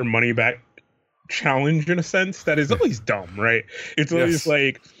earn your money back challenge in a sense that is always dumb, right? It's always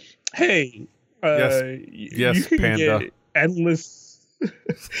like, hey, you can Panda. get endless you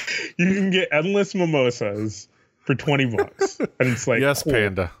can get endless mimosas for $20. And it's like, yes, cool.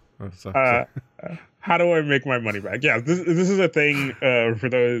 Panda. How do I make my money back? Yeah, this is a thing for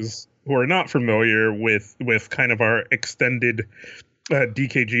those who are not familiar with kind of our extended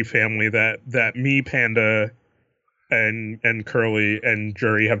DKG family that me, Panda, and Curly and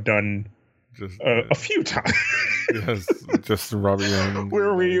Jury have done a few times. Yes, just Robbie Young.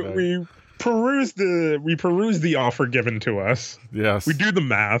 Where we peruse the offer given to us. Yes, we do the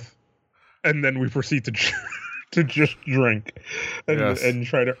math, and then we proceed to just drink and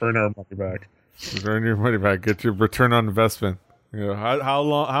try to earn our money back. Earn your money back. Get your return on investment. You know,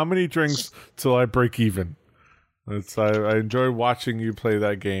 how many drinks till I break even? I enjoy watching you play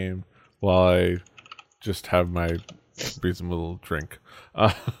that game while I just have my reasonable drink.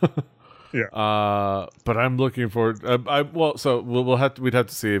 Yeah. But I'm looking forward. We'd have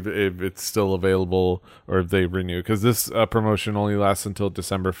to see if it's still available or if they renew, because this promotion only lasts until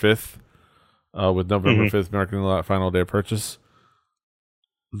December 5th, with November 5th marking the final day of purchase.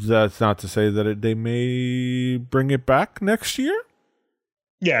 That's not to say that they may bring it back next year.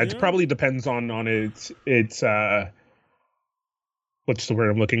 Yeah, it probably depends on its what's the word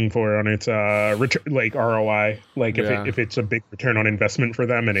I'm looking for, on its like ROI, like if it's a big return on investment for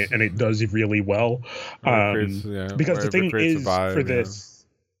them and it does really well. Because the thing is for this,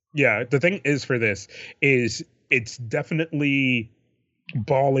 the thing is for this is it's definitely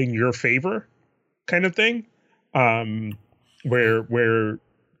ball in your favor kind of thing, where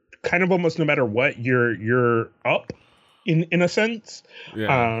kind of almost no matter what you're up in a sense.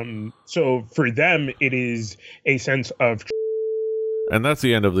 So for them it is a sense of, and that's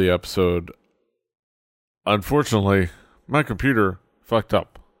the end of the episode. Unfortunately, my computer fucked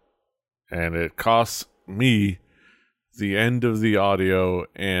up and it costs me the end of the audio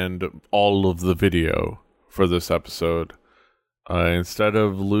and all of the video for this episode. Instead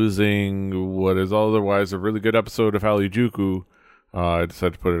of losing what is otherwise a really good episode of Halijuku, I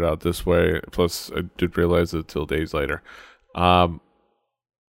decided to put it out this way. Plus, I did realize it till days later. My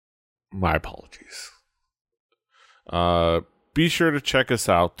apologies. Be sure to check us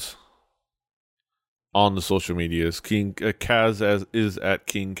out on the social medias. King Kaz is at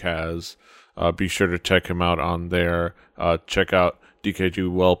King Kaz. Be sure to check him out on there. Check out DKG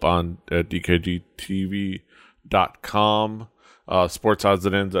Whelp on dkgtv.com. Sports Odds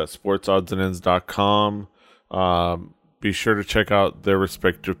and Ends at sportsoddsandends.com. Be sure to check out their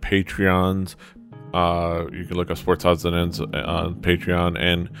respective Patreons. You can look up Sports Odds and Ends on Patreon,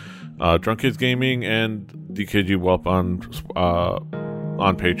 and Drunk Kids Gaming and DKG Whelp on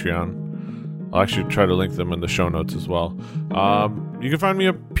Patreon. I'll actually try to link them in the show notes as well. You can find me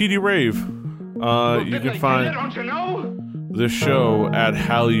at PD Rave. You can find this show at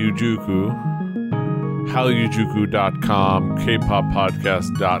Halijuku.com,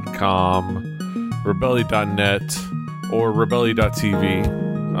 kpoppodcast.com, rebelli.net, or rebelli.tv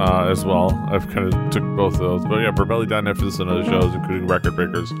as well. I've kind of took both of those. But yeah, rebelli.net for this and other shows, including Record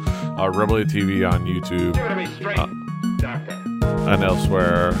Breakers, Rebelli TV on YouTube, and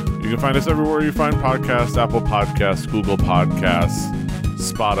elsewhere. You can find us everywhere you find podcasts: Apple Podcasts, Google Podcasts,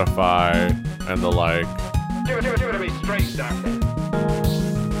 Spotify, and the like. Give it to me straight, Doctor.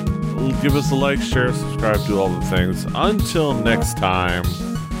 Give us a like, share, subscribe, do all the things. Until next time,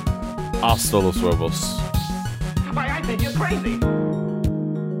 hasta los huevos. Why, I think you're crazy.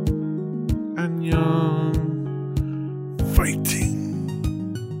 Annyeong. Fighting.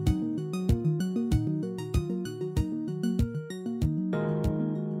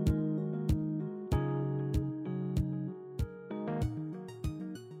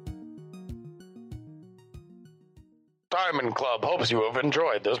 Diamond Club hopes you have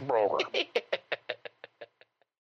enjoyed this program.